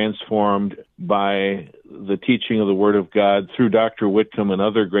been transformed by the teaching of the Word of God through Dr. Whitcomb and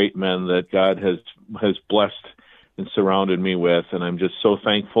other great men that God has blessed and surrounded me with, and I'm just so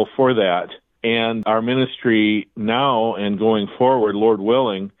thankful for that. And our ministry now and going forward, Lord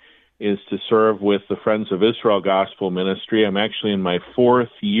willing, is to serve with the Friends of Israel Gospel Ministry. I'm actually in my 4th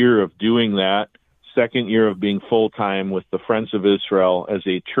year of doing that, 2nd year of being full-time with the Friends of Israel as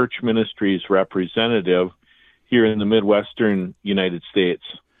a church ministries representative here in the Midwestern United States.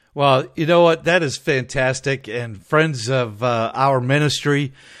 Well, you know what? That is fantastic. And friends of our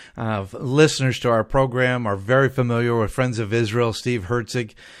ministry, listeners to our program are very familiar with Friends of Israel, Steve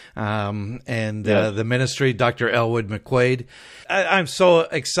Herzig, and the ministry, Dr. Elwood McQuaid. I'm so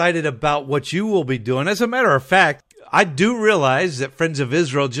excited about what you will be doing. As a matter of fact, I do realize that Friends of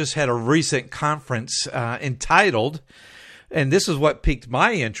Israel just had a recent conference entitled, and this is what piqued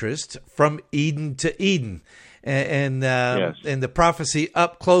my interest, From Eden to Eden. And the Prophecy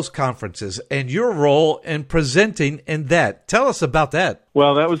Up Close conferences, and your role in presenting in that. Tell us about that.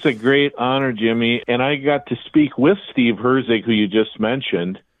 Well, that was a great honor, Jimmy, and I got to speak with Steve Herzig, who you just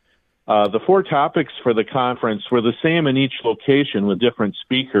mentioned. The 4 topics for the conference were the same in each location with different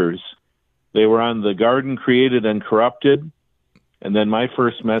speakers. They were on the garden created and corrupted, and then my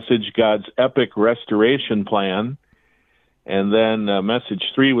first message, God's epic restoration plan. And then message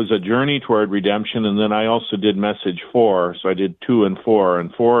 3 was a journey toward redemption, and then I also did message 4, so I did 2 and 4,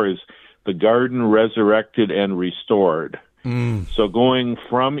 and 4 is the garden resurrected and restored. So going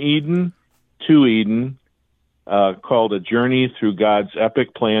from Eden to Eden, called a journey through God's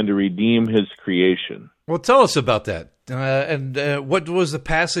epic plan to redeem his creation. Well, tell us about that, and what was the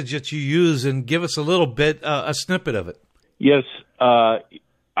passage that you use, and give us a little bit, a snippet of it. Yes, I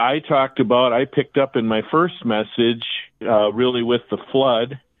picked up in my first message, really with the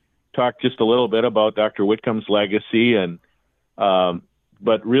flood, talked just a little bit about Dr. Whitcomb's legacy, and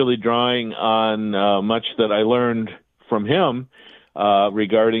but really drawing on much that I learned from him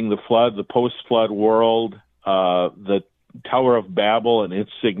regarding the flood, the post-flood world, the Tower of Babel and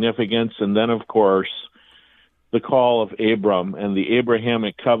its significance, and then, of course, the call of Abram and the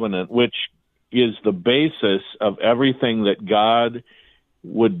Abrahamic covenant, which is the basis of everything that God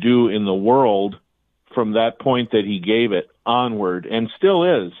would do in the world from that point that he gave it onward, and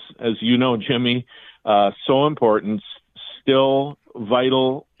still is, as you know, Jimmy, so important, still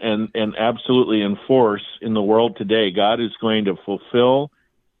vital and absolutely in force in the world today. God is going to fulfill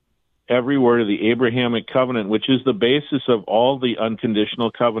every word of the Abrahamic covenant, which is the basis of all the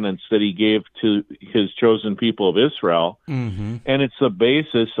unconditional covenants that he gave to his chosen people of Israel. And it's the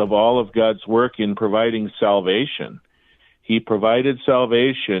basis of all of God's work in providing salvation. He provided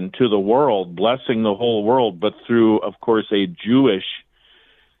salvation to the world, blessing the whole world, but through, of course, a Jewish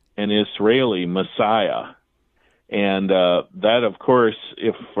and Israeli Messiah. And that, of course,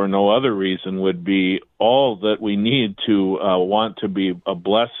 if for no other reason, would be all that we need to want to be a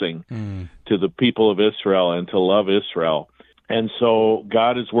blessing to the people of Israel and to love Israel. And so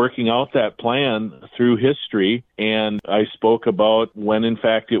God is working out that plan through history, and I spoke about when, in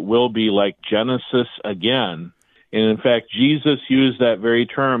fact, it will be like Genesis again. And, in fact, Jesus used that very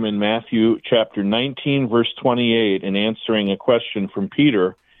term in Matthew chapter 19, verse 28, in answering a question from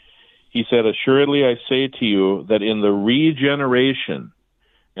Peter. He said, "Assuredly I say to you that in the regeneration,"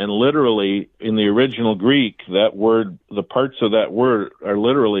 and literally in the original Greek, that word, the parts of that word are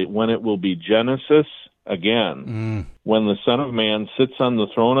literally when it will be Genesis again, when the Son of Man sits on the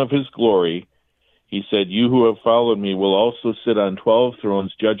throne of his glory. He said, "You who have followed me will also sit on 12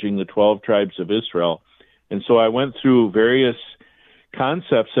 thrones, judging the 12 tribes of Israel." And so I went through various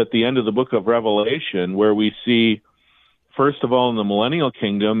concepts at the end of the book of Revelation where we see, first of all, in the millennial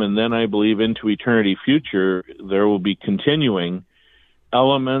kingdom, and then I believe into eternity future, there will be continuing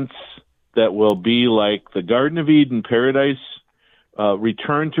elements that will be like the Garden of Eden paradise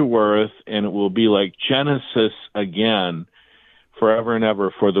return to earth, and it will be like Genesis again forever and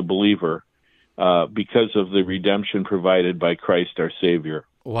ever for the believer because of the redemption provided by Christ our Savior.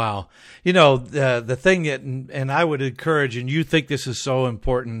 Wow. You know, the thing that, and I would encourage, and you think this is so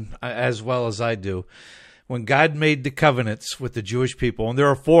important as well as I do, when God made the covenants with the Jewish people, and there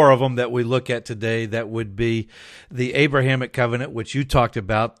are 4 of them that we look at today, that would be the Abrahamic covenant, which you talked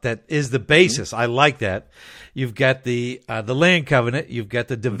about, that is the basis. I like that. You've got the land covenant, you've got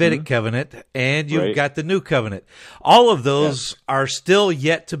the Davidic covenant, and you've got the new covenant. All of those are still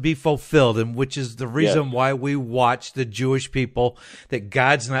yet to be fulfilled, and which is the reason why we watch the Jewish people, that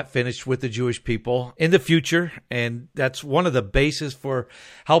God's not finished with the Jewish people in the future, and that's one of the bases for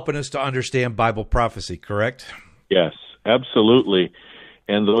helping us to understand Bible prophecy, correct? Yes, absolutely.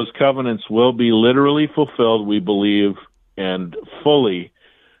 And those covenants will be literally fulfilled, we believe, and fully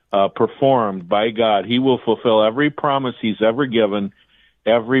performed by God. He will fulfill every promise he's ever given,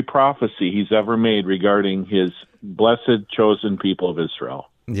 every prophecy he's ever made regarding his blessed, chosen people of Israel.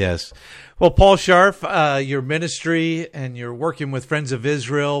 Yes. Well, Paul Scharf, your ministry and you're working with Friends of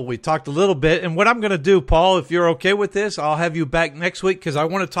Israel, we talked a little bit. And what I'm going to do, Paul, if you're okay with this, I'll have you back next week because I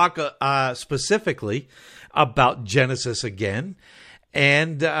want to talk specifically about Genesis again.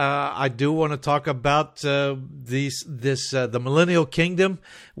 And I do want to talk about the millennial kingdom,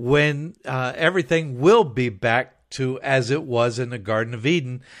 when everything will be back to as it was in the Garden of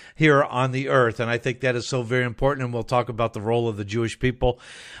Eden here on the earth. And I think that is so very important, and we'll talk about the role of the Jewish people.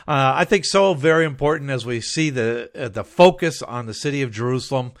 I think so very important as we see the focus on the city of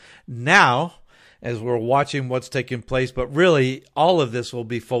Jerusalem now as we're watching what's taking place. But really, all of this will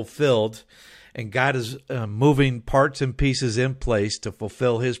be fulfilled, and God is moving parts and pieces in place to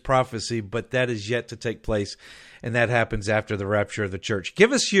fulfill his prophecy, but that is yet to take place, and that happens after the rapture of the church.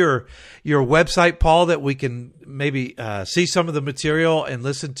 Give us your website, Paul, that we can maybe see some of the material and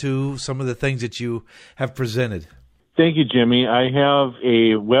listen to some of the things that you have presented. Thank you, Jimmy. I have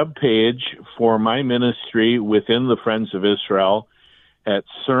a web page for my ministry within the Friends of Israel at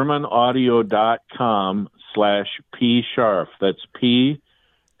sermonaudio.com/pscharf. That's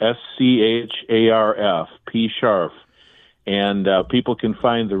PSCHARF, P Scharf. And people can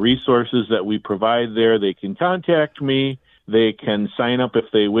find the resources that we provide there. They can contact me. They can sign up if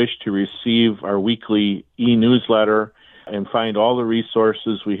they wish to receive our weekly e-newsletter and find all the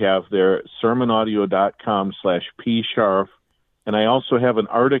resources we have there, sermonaudio.com/pscharf. And I also have an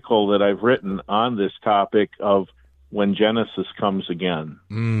article that I've written on this topic of when Genesis comes again.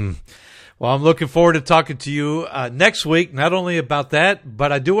 Well, I'm looking forward to talking to you next week, not only about that,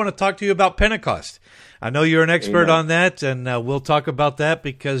 but I do want to talk to you about Pentecost. I know you're an expert on that, and we'll talk about that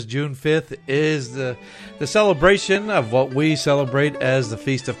because June 5th is the celebration of what we celebrate as the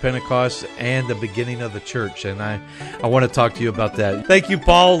Feast of Pentecost and the beginning of the church, and I want to talk to you about that. Thank you,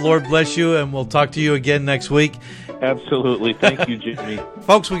 Paul. Lord bless you, and we'll talk to you again next week. Absolutely. Thank you, Jimmy.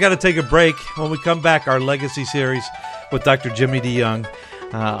 Folks, we got to take a break. When we come back, our Legacy series with Dr. Jimmy DeYoung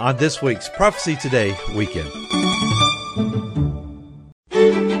on this week's Prophecy Today Weekend.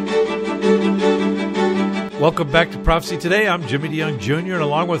 Welcome back to Prophecy Today. I'm Jimmy DeYoung Jr., and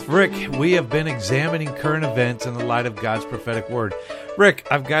along with Rick, we have been examining current events in the light of God's prophetic word. Rick,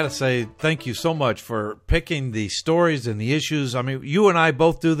 I've got to say thank you so much for picking the stories and the issues. I mean, you and I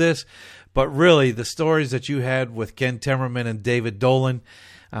both do this, but really the stories that you had with Ken Temmerman and David Dolan,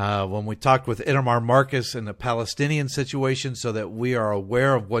 when we talked with Itamar Marcus and the Palestinian situation, so that we are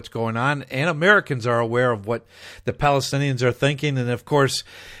aware of what's going on and Americans are aware of what the Palestinians are thinking. And, of course,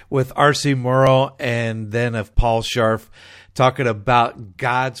 with R.C. Morrow and then of Paul Scharf talking about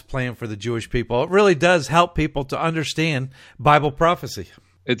God's plan for the Jewish people. It really does help people to understand Bible prophecy.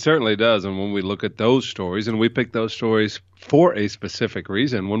 It certainly does. And when we look at those stories, and we pick those stories for a specific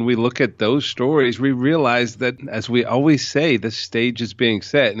reason, when we look at those stories, we realize that, as we always say, the stage is being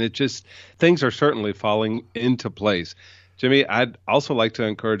set, and things are certainly falling into place. Jimmy, I'd also like to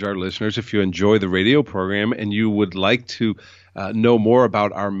encourage our listeners, if you enjoy the radio program and you would like to know more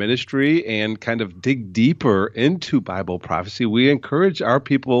about our ministry and kind of dig deeper into Bible prophecy, we encourage our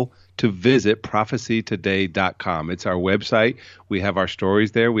people to visit prophecytoday.com. It's our website. We have our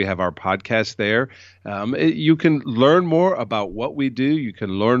stories there. We have our podcast there. You can learn more about what we do. You can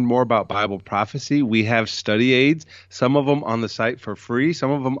learn more about Bible prophecy. We have study aids, some of them on the site for free,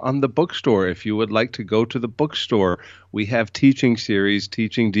 some of them on the bookstore. If you would like to go to the bookstore, we have teaching series,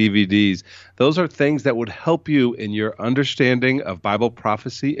 teaching DVDs. Those are things that would help you in your understanding of Bible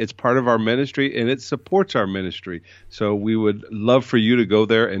prophecy. It's part of our ministry, and it supports our ministry. So we would love for you to go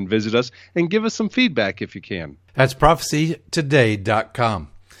there and visit us and give us some feedback if you can. That's prophecytoday.com.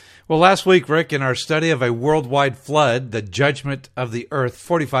 Well, last week, Rick, in our study of a worldwide flood, the judgment of the earth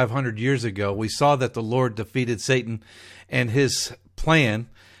 4,500 years ago, we saw that the Lord defeated Satan and his plan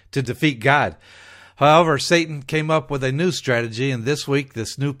to defeat God. However, Satan came up with a new strategy, and this week,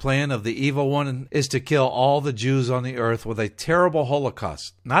 this new plan of the evil one is to kill all the Jews on the earth with a terrible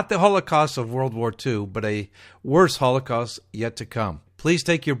Holocaust. Not the Holocaust of World War II, but a worse Holocaust yet to come. Please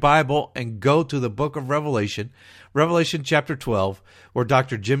take your Bible and go to the book of Revelation, Revelation chapter 12, where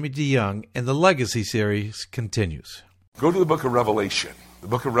Dr. Jimmy DeYoung in the Legacy series continues. Go to the book of Revelation. The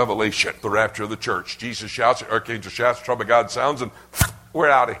book of Revelation, the rapture of the church. Jesus shouts, the archangel shouts, the trumpet of God sounds, and we're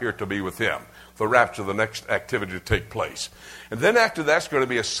out of here to be with him. The rapture, the next activity to take place. And then after that's going to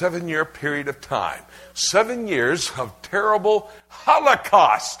be a 7-year period of time. 7 years of terrible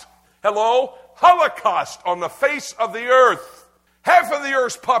Holocaust. Hello? Holocaust on the face of the earth. Half of the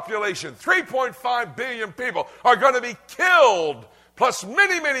earth's population, 3.5 billion people, are going to be killed. Plus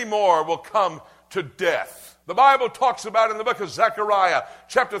many, many more will come to death. The Bible talks about in the book of Zechariah,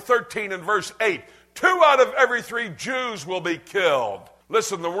 chapter 13 and verse 8, 2 out of every 3 Jews will be killed.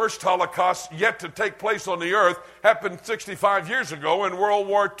 Listen, the worst Holocaust yet to take place on the earth happened 65 years ago in World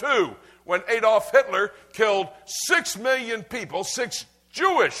War II, when Adolf Hitler killed 6 million people, 6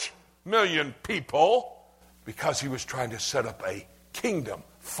 Jewish million people, because he was trying to set up a kingdom,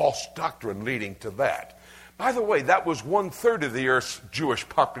 false doctrine leading to that. By the way, that was 1/3 of the earth's Jewish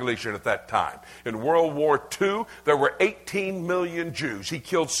population at that time. In World War II, there were 18 million Jews. He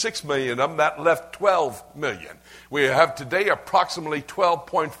killed 6 million of them. That left 12 million. We have today approximately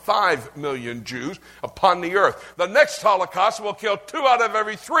 12.5 million Jews upon the earth. The next Holocaust will kill 2 out of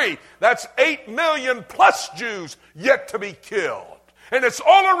every 3. That's 8 million plus Jews yet to be killed. And it's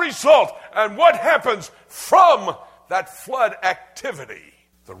all a result and what happens from that flood activity.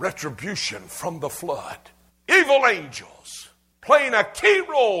 The retribution from the flood. Evil angels playing a key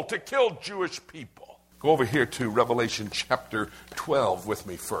role to kill Jewish people. Go over here to Revelation chapter 12 with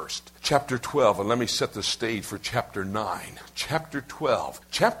me first. Chapter 12, and let me set the stage for chapter 9. Chapter 12.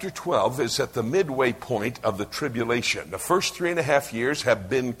 Chapter 12 is at the midway point of the tribulation. The first 3.5 years have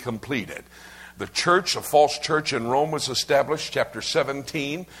been completed. The church, a false church in Rome, was established. Chapter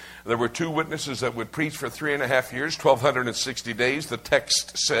 17, there were 2 witnesses that would preach for 3.5 years, 1,260 days. The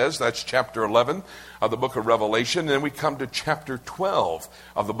text says, that's chapter 11 of the book of Revelation. Then we come to chapter 12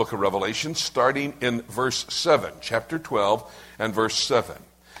 of the book of Revelation, starting in verse 7. Chapter 12 and verse 7.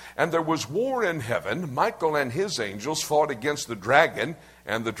 And there was war in heaven. Michael and his angels fought against the dragon,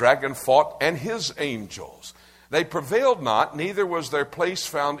 and the dragon fought and his angels. They prevailed not, neither was their place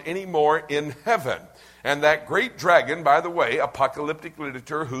found any more in heaven. And that great dragon, by the way, apocalyptic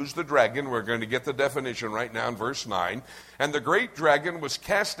literature, who's the dragon? We're going to get the definition right now in verse 9. And the great dragon was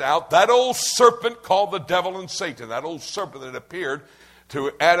cast out, that old serpent called the devil and Satan, that old serpent that appeared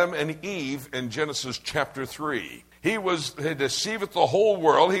to Adam and Eve in Genesis chapter 3. He deceiveth the whole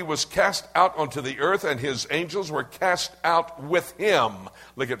world. He was cast out onto the earth, and his angels were cast out with him.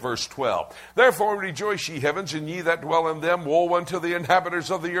 Look at verse 12. Therefore rejoice, ye heavens, and ye that dwell in them. Woe unto the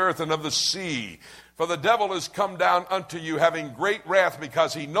inhabitants of the earth and of the sea. For the devil is come down unto you, having great wrath,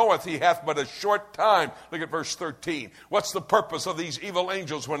 because he knoweth he hath but a short time. Look at verse 13. What's the purpose of these evil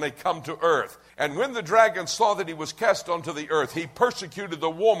angels when they come to earth? And when the dragon saw that he was cast onto the earth, he persecuted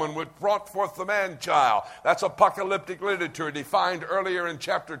the woman which brought forth the man-child. That's apocalyptic literature defined earlier in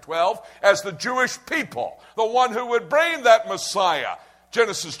chapter 12 as the Jewish people, the one who would bring that Messiah.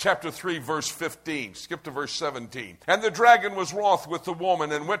 Genesis chapter 3, verse 15. Skip to verse 17. And the dragon was wroth with the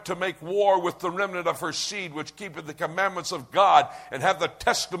woman, and went to make war with the remnant of her seed, which keepeth the commandments of God, and have the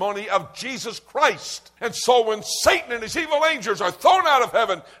testimony of Jesus Christ. And so when Satan and his evil angels are thrown out of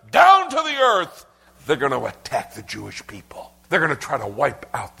heaven, down to the earth, they're going to attack the Jewish people. They're going to try to wipe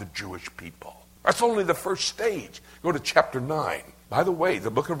out the Jewish people. That's only the first stage. Go to chapter 9. By the way,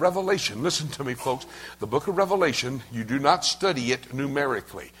 the book of Revelation, listen to me, folks. The book of Revelation, you do not study it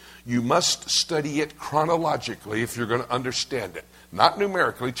numerically. You must study it chronologically if you're going to understand it. Not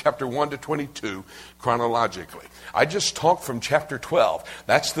numerically, chapter 1 to 22, chronologically. I just talked from chapter 12.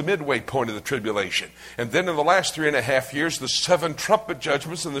 That's the midway point of the tribulation. And then in the last 3.5 years, the 7 trumpet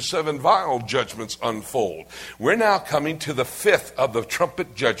judgments and the 7 vial judgments unfold. We're now coming to the 5th of the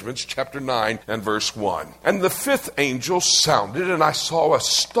trumpet judgments, chapter 9 and verse 1. And the 5th angel sounded, and I saw a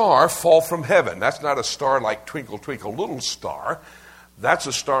star fall from heaven. That's not a star like Twinkle, Twinkle, Little Star. That's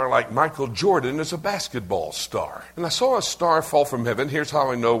a star like Michael Jordan is a basketball star. And I saw a star fall from heaven. Here's how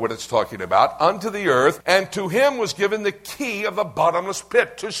I know what it's talking about. Unto the earth, and to him was given the key of the bottomless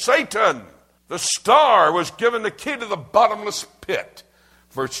pit. To Satan, the star was given the key to the bottomless pit.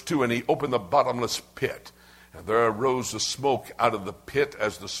 Verse 2, and he opened the bottomless pit. And there arose the smoke out of the pit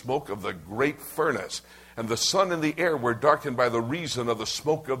as the smoke of the great furnace. And the sun and the air were darkened by the reason of the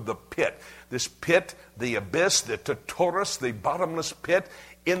smoke of the pit. This pit, the abyss, the Tartarus, the bottomless pit,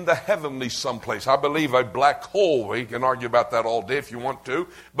 in the heavenly someplace. I believe a black hole. We can argue about that all day if you want to.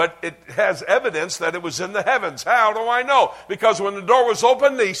 But it has evidence that it was in the heavens. How do I know? Because when the door was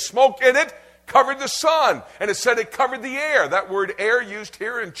open, the smoke in it covered the sun. And it said it covered the air. That word air used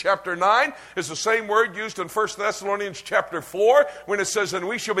here in chapter 9 is the same word used in 1 Thessalonians chapter 4 when it says, and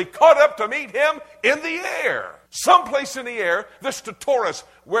we shall be caught up to meet him in the air. Someplace in the air, this Tartarus,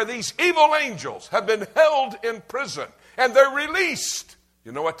 where these evil angels have been held in prison. And they're released.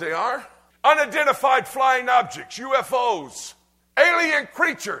 You know what they are? Unidentified flying objects, UFOs. Alien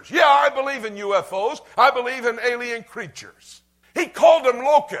creatures. Yeah, I believe in UFOs. I believe in alien creatures. He called them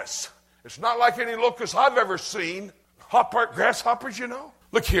locusts. It's not like any locusts I've ever seen. Grasshoppers, you know.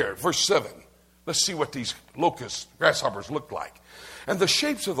 Look here, verse 7. Let's see what these locusts, grasshoppers look like. And the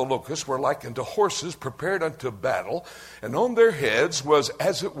shapes of the locusts were like unto horses prepared unto battle, and on their heads was,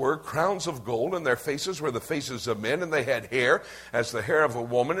 as it were, crowns of gold, and their faces were the faces of men, and they had hair as the hair of a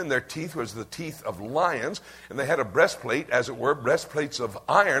woman, and their teeth was the teeth of lions, and they had a breastplate, as it were, breastplates of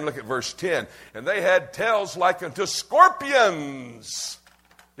iron. Look at verse 10. And they had tails like unto scorpions.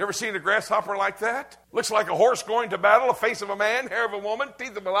 You ever seen a grasshopper like that? Looks like a horse going to battle, a face of a man, hair of a woman,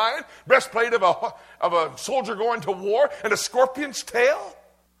 teeth of a lion, breastplate of a soldier going to war, and a scorpion's tail?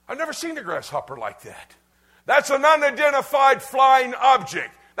 I've never seen a grasshopper like that. That's an unidentified flying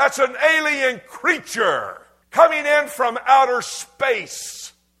object. That's an alien creature coming in from outer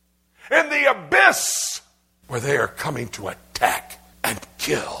space in the abyss where they are coming to attack and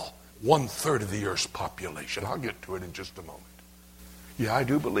kill 1/3 of the earth's population. I'll get to it in just a moment. Yeah, I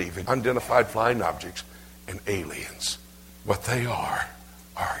do believe in unidentified flying objects and aliens. What they are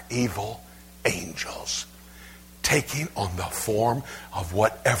evil angels taking on the form of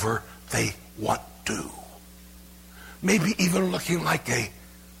whatever they want to. Maybe even looking like a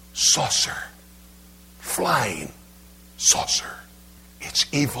saucer, flying saucer. It's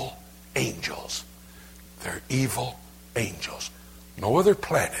evil angels. They're evil angels. No other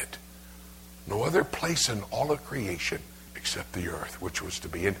planet, no other place in all of creation except the earth, which was to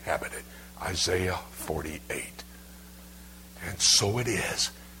be inhabited. Isaiah 48. And so it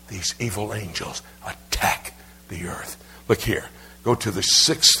is. These evil angels attack the earth. Look here. Go to the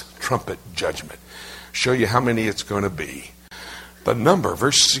 6th trumpet judgment. Show you how many it's going to be. The number,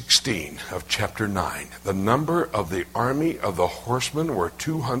 verse 16 of chapter 9, the number of the army of the horsemen were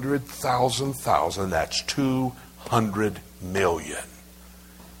 200,000. That's 200 million.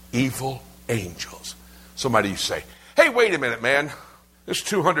 Evil angels. Somebody say, hey, wait a minute, man. There's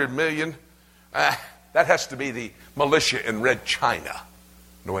 200 million. That has to be the militia in Red China.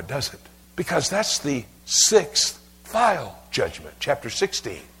 No, it doesn't. Because that's the 6th vial judgment, chapter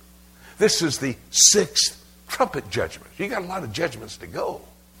 16. This is the 6th trumpet judgment. You got a lot of judgments to go.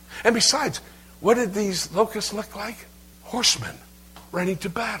 And besides, what did these locusts look like? Horsemen running to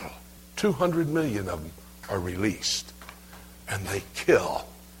battle. 200 million of them are released. And they kill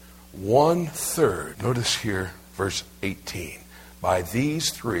 1/3. Notice here, verse 18. By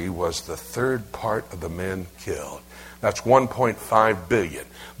these 3 was the 3rd part of the men killed. That's 1.5 billion.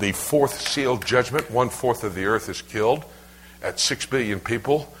 The 4th seal judgment, 1/4 of the earth is killed. At 6 billion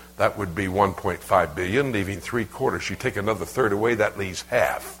people, that would be 1.5 billion, leaving 3/4. You take another 1/3 away, that leaves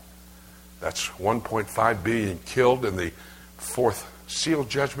half. That's 1.5 billion killed in the 4th seal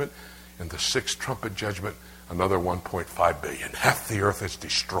judgment. In the 6th trumpet judgment, another 1.5 billion. Half the earth is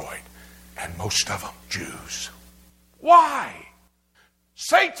destroyed. And most of them Jews. Why?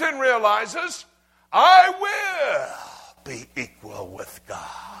 Satan realizes, I will be equal with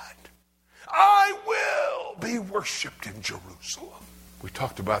God. I will be worshipped in Jerusalem. We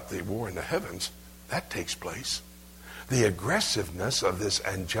talked about the war in the heavens. That takes place. The aggressiveness of this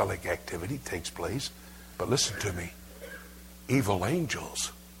angelic activity takes place. But listen to me. Evil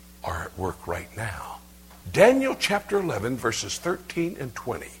angels are at work right now. Daniel chapter 11, verses 13 and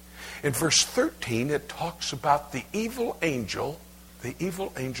 20. In verse 13, it talks about the evil angel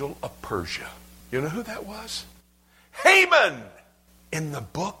of Persia. You know who that was? Haman in the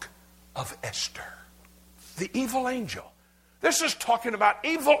book of Esther. The evil angel. This is talking about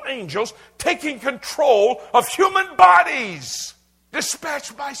evil angels taking control of human bodies,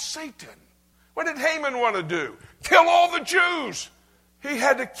 dispatched by Satan. What did Haman want to do? Kill all the Jews. He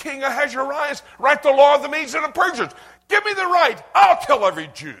had the king Ahasuerus write the law of the Medes and the Persians. Give me the right. I'll kill every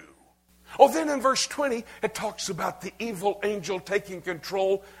Jew. Oh, then in verse 20, it talks about the evil angel taking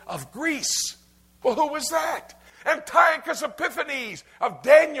control of Greece. Well, who was that? Antiochus Epiphanes of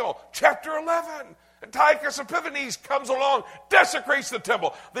Daniel chapter 11. Antiochus Epiphanes comes along, desecrates the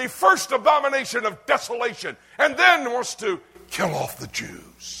temple, the first abomination of desolation, and then wants to kill off the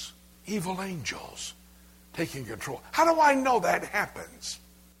Jews. Evil angels taking control. How do I know that happens?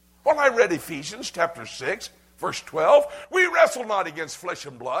 Well, I read Ephesians chapter 6, verse 12. We wrestle not against flesh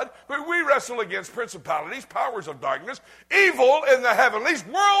and blood, but we wrestle against principalities, powers of darkness, evil in the heavenlies,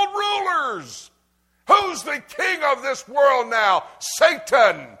 world rulers. Who's the king of this world now?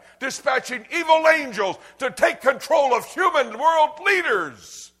 Satan, dispatching evil angels to take control of human world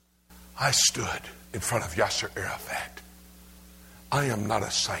leaders. I stood in front of Yasser Arafat. I am not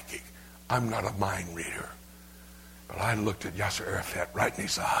a psychic. I'm not a mind reader. But I looked at Yasser Arafat right in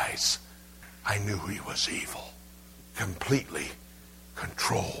his eyes. I knew he was evil. Completely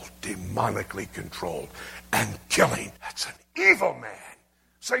controlled, demonically controlled, and killing. That's an evil man.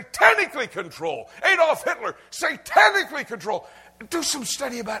 Satanically controlled. Adolf Hitler, satanically controlled. Do some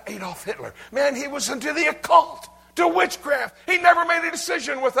study about Adolf Hitler. Man, he was into the occult, to witchcraft. He never made a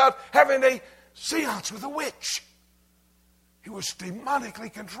decision without having a seance with a witch. He was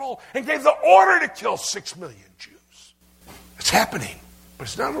demonically controlled and gave the order to kill 6 million Jews. It's happening. But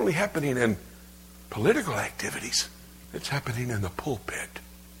it's not only happening in political activities. It's happening in the pulpit.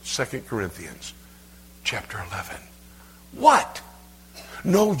 2 Corinthians chapter 11. What?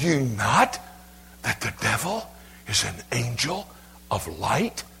 Know you not that the devil is an angel of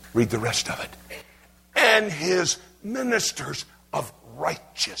light? Read the rest of it. And his ministers of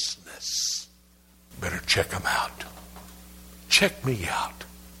righteousness. Better check them out. Check me out.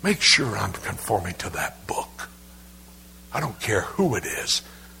 Make sure I'm conforming to that book. I don't care who it is.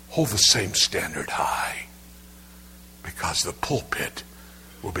 Hold the same standard high. Because the pulpit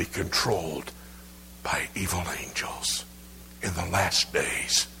will be controlled by evil angels in the last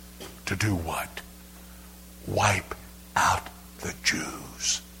days. To do what? Wipe out the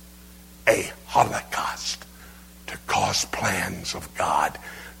Jews. A Holocaust to cause plans of God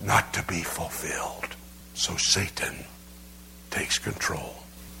not to be fulfilled. So Satan takes control.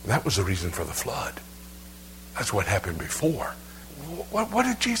 That was the reason for the flood. That's what happened before. What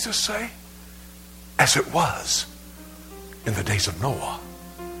did Jesus say? As it was in the days of Noah,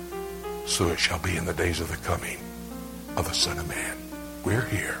 so it shall be in the days of the coming of the Son of Man. We're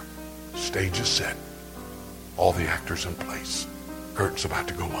here. Stage is set. All the actors in place. Curtain's about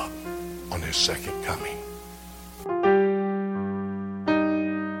to go up on his second coming.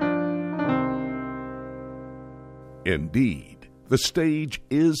 Indeed, the stage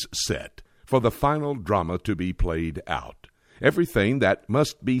is set for the final drama to be played out. Everything that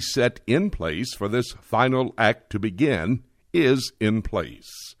must be set in place for this final act to begin is in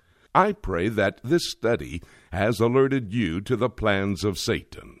place. I pray that this study has alerted you to the plans of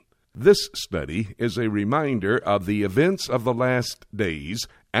Satan. This study is a reminder of the events of the last days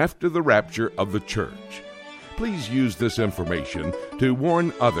after the rapture of the church. Please use this information to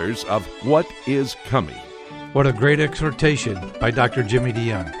warn others of what is coming. What a great exhortation by Dr. Jimmy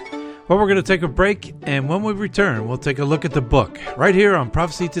DeYoung. Well, we're going to take a break, and when we return, we'll take a look at the book right here on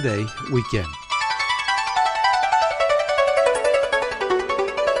Prophecy Today Weekend.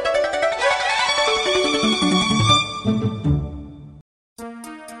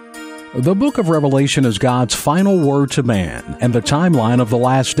 The book of Revelation is God's final word to man and the timeline of the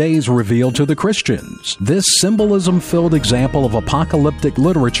last days revealed to the Christians. This symbolism-filled example of apocalyptic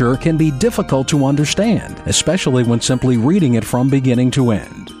literature can be difficult to understand, especially when simply reading it from beginning to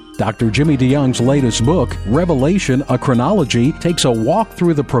end. Dr. Jimmy DeYoung's latest book, Revelation, A Chronology, takes a walk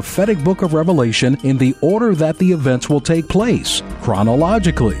through the prophetic book of Revelation in the order that the events will take place,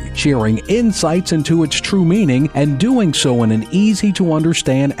 chronologically, sharing insights into its true meaning and doing so in an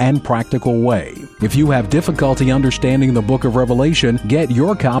easy-to-understand and practical way. If you have difficulty understanding the book of Revelation, get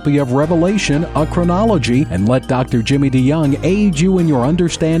your copy of Revelation, A Chronology, and let Dr. Jimmy DeYoung aid you in your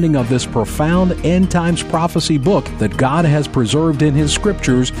understanding of this profound end-times prophecy book that God has preserved in His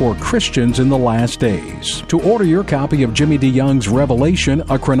Scriptures for Christians in the last days. To order your copy of Jimmy DeYoung's Revelation,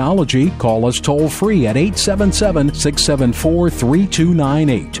 A Chronology, call us toll-free at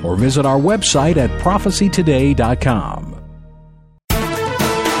 877-674-3298 or visit our website at prophecytoday.com.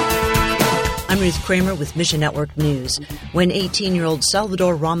 I'm Ruth Kramer with Mission Network News. When 18-year-old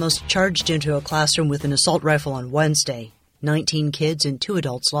Salvador Ramos charged into a classroom with an assault rifle on Wednesday, 19 kids and 2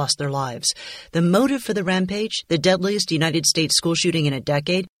 adults lost their lives. The motive for the rampage, the deadliest United States school shooting in a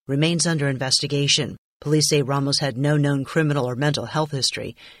decade, remains under investigation. Police say Ramos had no known criminal or mental health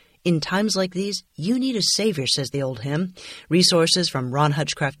history. In times like these, you need a savior, says the old hymn. Resources from Ron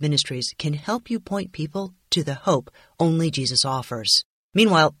Hutchcraft Ministries can help you point people to the hope only Jesus offers.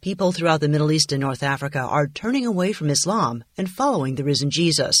 Meanwhile, people throughout the Middle East and North Africa are turning away from Islam and following the risen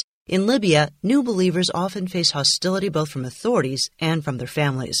Jesus. In Libya, new believers often face hostility both from authorities and from their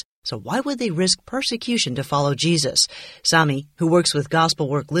families. So why would they risk persecution to follow Jesus? Sami, who works with Gospel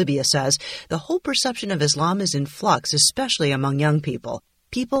Work Libya, says the whole perception of Islam is in flux, especially among young people.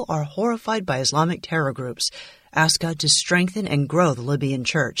 People are horrified by Islamic terror groups. Ask God to strengthen and grow the Libyan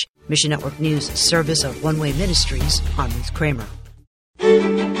church. Mission Network News, service of One Way Ministries. I'm Ruth Kramer.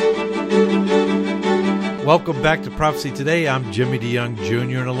 Welcome back to Prophecy Today. I'm Jimmy DeYoung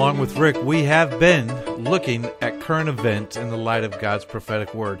Jr., and along with Rick, we have been looking at current events in the light of God's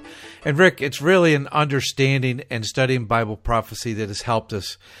prophetic word. And Rick, it's really an understanding and studying Bible prophecy that has helped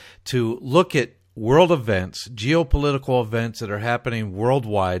us to look at world events, geopolitical events that are happening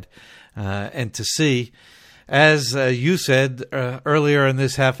worldwide, and to see, as you said earlier in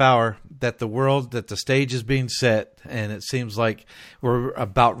this half hour, that the stage is being set, and it seems like we're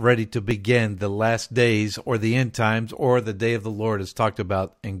about ready to begin the last days or the end times or the day of the Lord as talked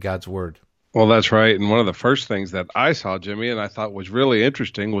about in God's Word. Well, that's right. And one of the first things that I saw, Jimmy, and I thought was really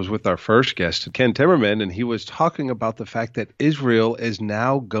interesting was with our first guest, Ken Timmerman, and he was talking about the fact that Israel is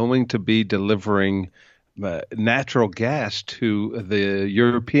now going to be delivering natural gas to the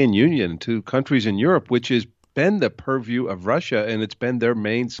European Union, to countries in Europe, which has been the purview of Russia, and it's been their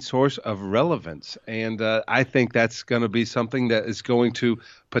main source of relevance. And I think that's going to be something that is going to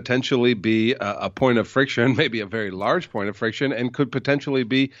potentially be a point of friction, maybe a very large point of friction, and could potentially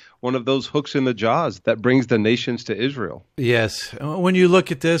be one of those hooks in the jaws that brings the nations to Israel. Yes. When you look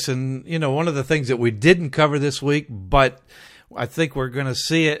at this, and, one of the things that we didn't cover this week, but I think we're going to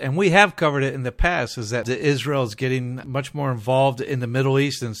see it, and we have covered it in the past, is that Israel is getting much more involved in the Middle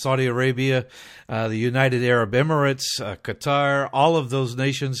East and Saudi Arabia, the United Arab Emirates, Qatar, all of those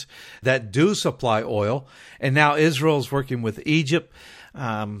nations that do supply oil. And now Israel is working with Egypt.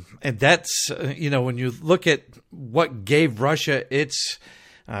 And that's, when you look at what gave Russia its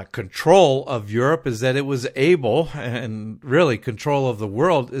control of Europe, is that it was able, and really control of the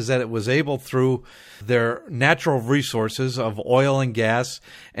world, is that it was able through their natural resources of oil and gas,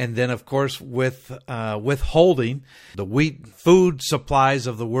 and then of course with withholding the wheat food supplies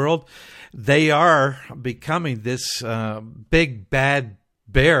of the world. They are becoming this big bad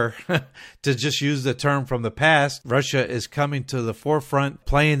bear, to just use the term from the past. Russia is coming to the forefront,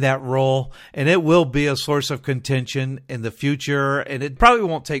 playing that role, and it will be a source of contention in the future. And it probably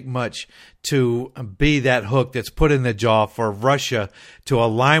won't take much to be that hook that's put in the jaw for Russia to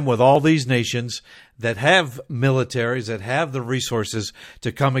align with all these nations that have militaries, that have the resources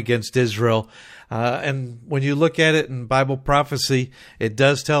to come against Israel. And when you look at it in Bible prophecy, it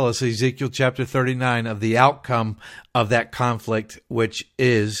does tell us, Ezekiel chapter 39, of the outcome of that conflict, which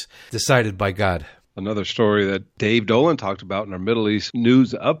is decided by God. Another story that Dave Dolan talked about in our Middle East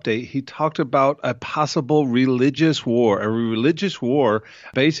news update, he talked about a possible religious war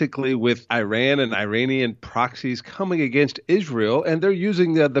basically with Iran and Iranian proxies coming against Israel, and they're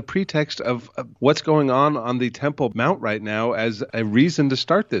using the pretext of what's going on the Temple Mount right now as a reason to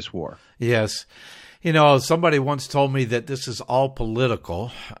start this war. Yes. Somebody once told me that this is all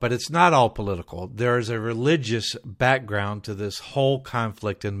political, but it's not all political. There's a religious background to this whole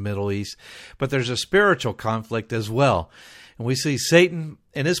conflict in the Middle East, but there's a spiritual conflict as well. And we see Satan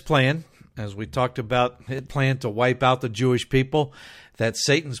in his plan, as we talked about, it planned to wipe out the Jewish people. That's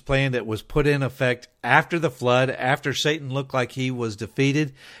Satan's plan that was put in effect after the flood, after Satan looked like he was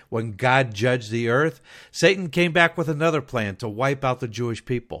defeated when God judged the earth. Satan came back with another plan to wipe out the Jewish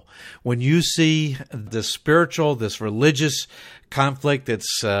people. When you see the spiritual, this religious conflict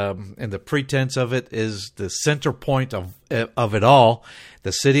that's and the pretense of it is the center point of it all,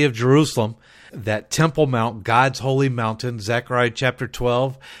 the city of Jerusalem, that Temple Mount, God's holy mountain, Zechariah chapter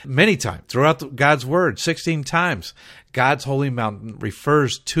 12, many times throughout God's word, 16 times, God's holy mountain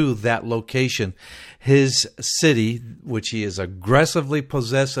refers to that location, his city, which he is aggressively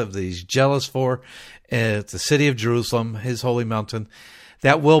possessive, that he's jealous for, the city of Jerusalem, his holy mountain.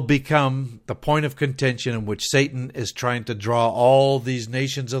 That will become the point of contention in which Satan is trying to draw all these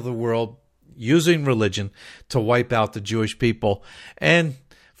nations of the world using religion to wipe out the Jewish people. And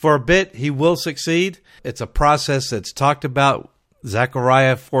for a bit, he will succeed. It's a process that's talked about.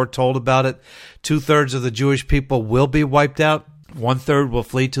 Zechariah foretold about it. 2/3 of the Jewish people will be wiped out. 1/3 will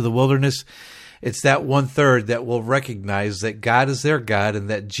flee to the wilderness. It's that 1/3 that will recognize that God is their God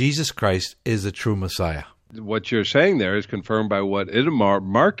and that Jesus Christ is the true Messiah. What you're saying there is confirmed by what Itamar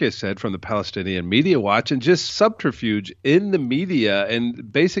Marcus said from the Palestinian Media Watch, and just subterfuge in the media.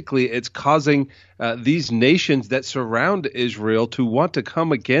 And basically, it's causing these nations that surround Israel to want to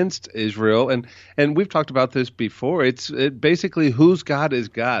come against Israel. And we've talked about this before. It's basically whose God is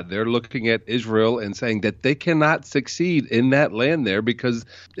God. They're looking at Israel and saying that they cannot succeed in that land there because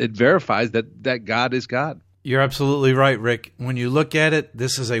it verifies that God is God. You're absolutely right, Rick. When you look at it,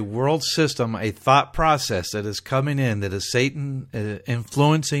 this is a world system, a thought process that is coming in, that is Satan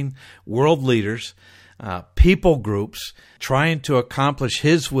influencing world leaders, people groups, trying to accomplish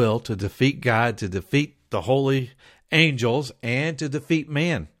his will to defeat God, to defeat the holy angels, and to defeat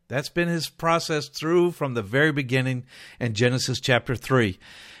man. That's been his process through from the very beginning in Genesis chapter 3.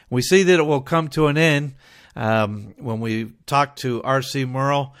 We see that it will come to an end. When we talked to R.C.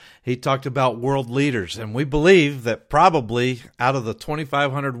 Merle, he talked about world leaders, and we believe that probably out of the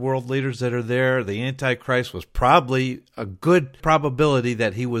 2,500 world leaders that are there, the Antichrist was probably a good probability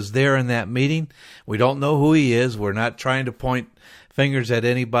that he was there in that meeting. We don't know who he is. We're not trying to point fingers at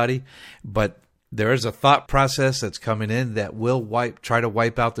anybody, but there is a thought process that's coming in that will try to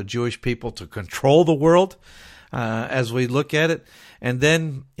wipe out the Jewish people to control the world. As we look at it. And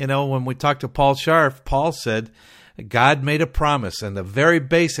then, when we talked to Paul Scharf, Paul said God made a promise, and the very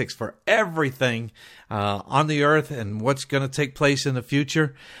basics for everything on the earth and what's going to take place in the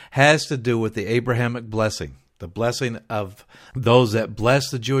future has to do with the Abrahamic blessing. The blessing of those that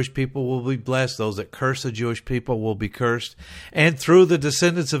bless the Jewish people will be blessed. Those that curse the Jewish people will be cursed. And through the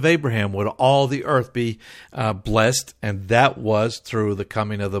descendants of Abraham would all the earth be blessed. And that was through the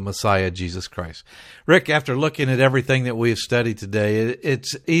coming of the Messiah, Jesus Christ. Rick, after looking at everything that we have studied today,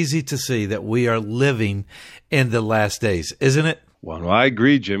 it's easy to see that we are living in the last days, isn't it? Well, I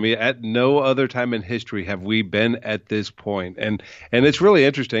agree, Jimmy. At no other time in history have we been at this point. And it's really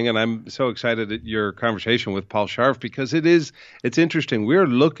interesting, and I'm so excited at your conversation with Paul Scharf because it's interesting. We're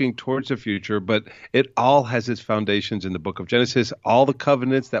looking towards the future, but it all has its foundations in the book of Genesis. All the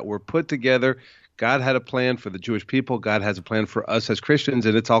covenants that were put together, God had a plan for the Jewish people. God has a plan for us as Christians,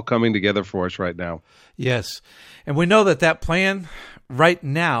 and it's all coming together for us right now. Yes. And we know that plan right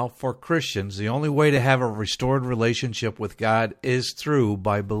now for Christians, the only way to have a restored relationship with God is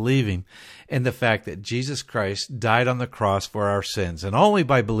by believing in the fact that Jesus Christ died on the cross for our sins, and only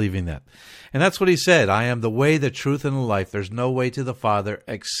by believing that. And that's what he said, I am the way, the truth, and the life. There's no way to the Father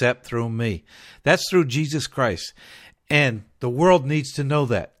except through me. That's through Jesus Christ. And the world needs to know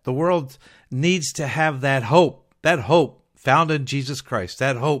that. The world needs to have that hope found in Jesus Christ,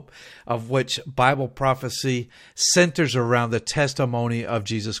 that hope of which Bible prophecy centers around the testimony of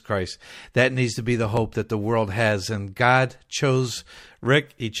Jesus Christ. That needs to be the hope that the world has. And God chose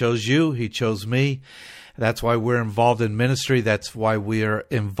Rick, he chose you, he chose me. That's why we're involved in ministry. That's why we are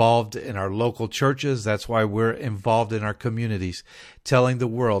involved in our local churches. That's why we're involved in our communities, telling the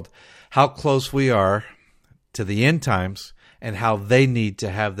world how close we are to the end times and how they need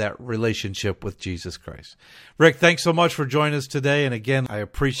to have that relationship with Jesus Christ. Rick, thanks so much for joining us today. And again, I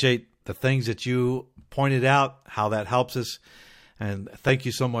appreciate the things that you pointed out, how that helps us. And thank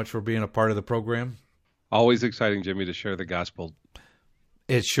you so much for being a part of the program. Always exciting, Jimmy, to share the gospel.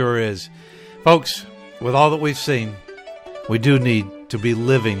 It sure is. Folks, with all that we've seen, we do need to be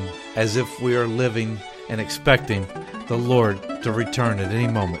living as if we are living and expecting the Lord to return at any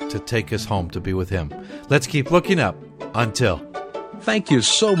moment to take us home to be with Him. Let's keep looking up until. Thank you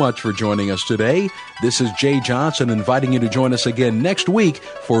so much for joining us today. This is Jay Johnson inviting you to join us again next week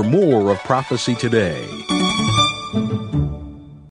for more of Prophecy Today.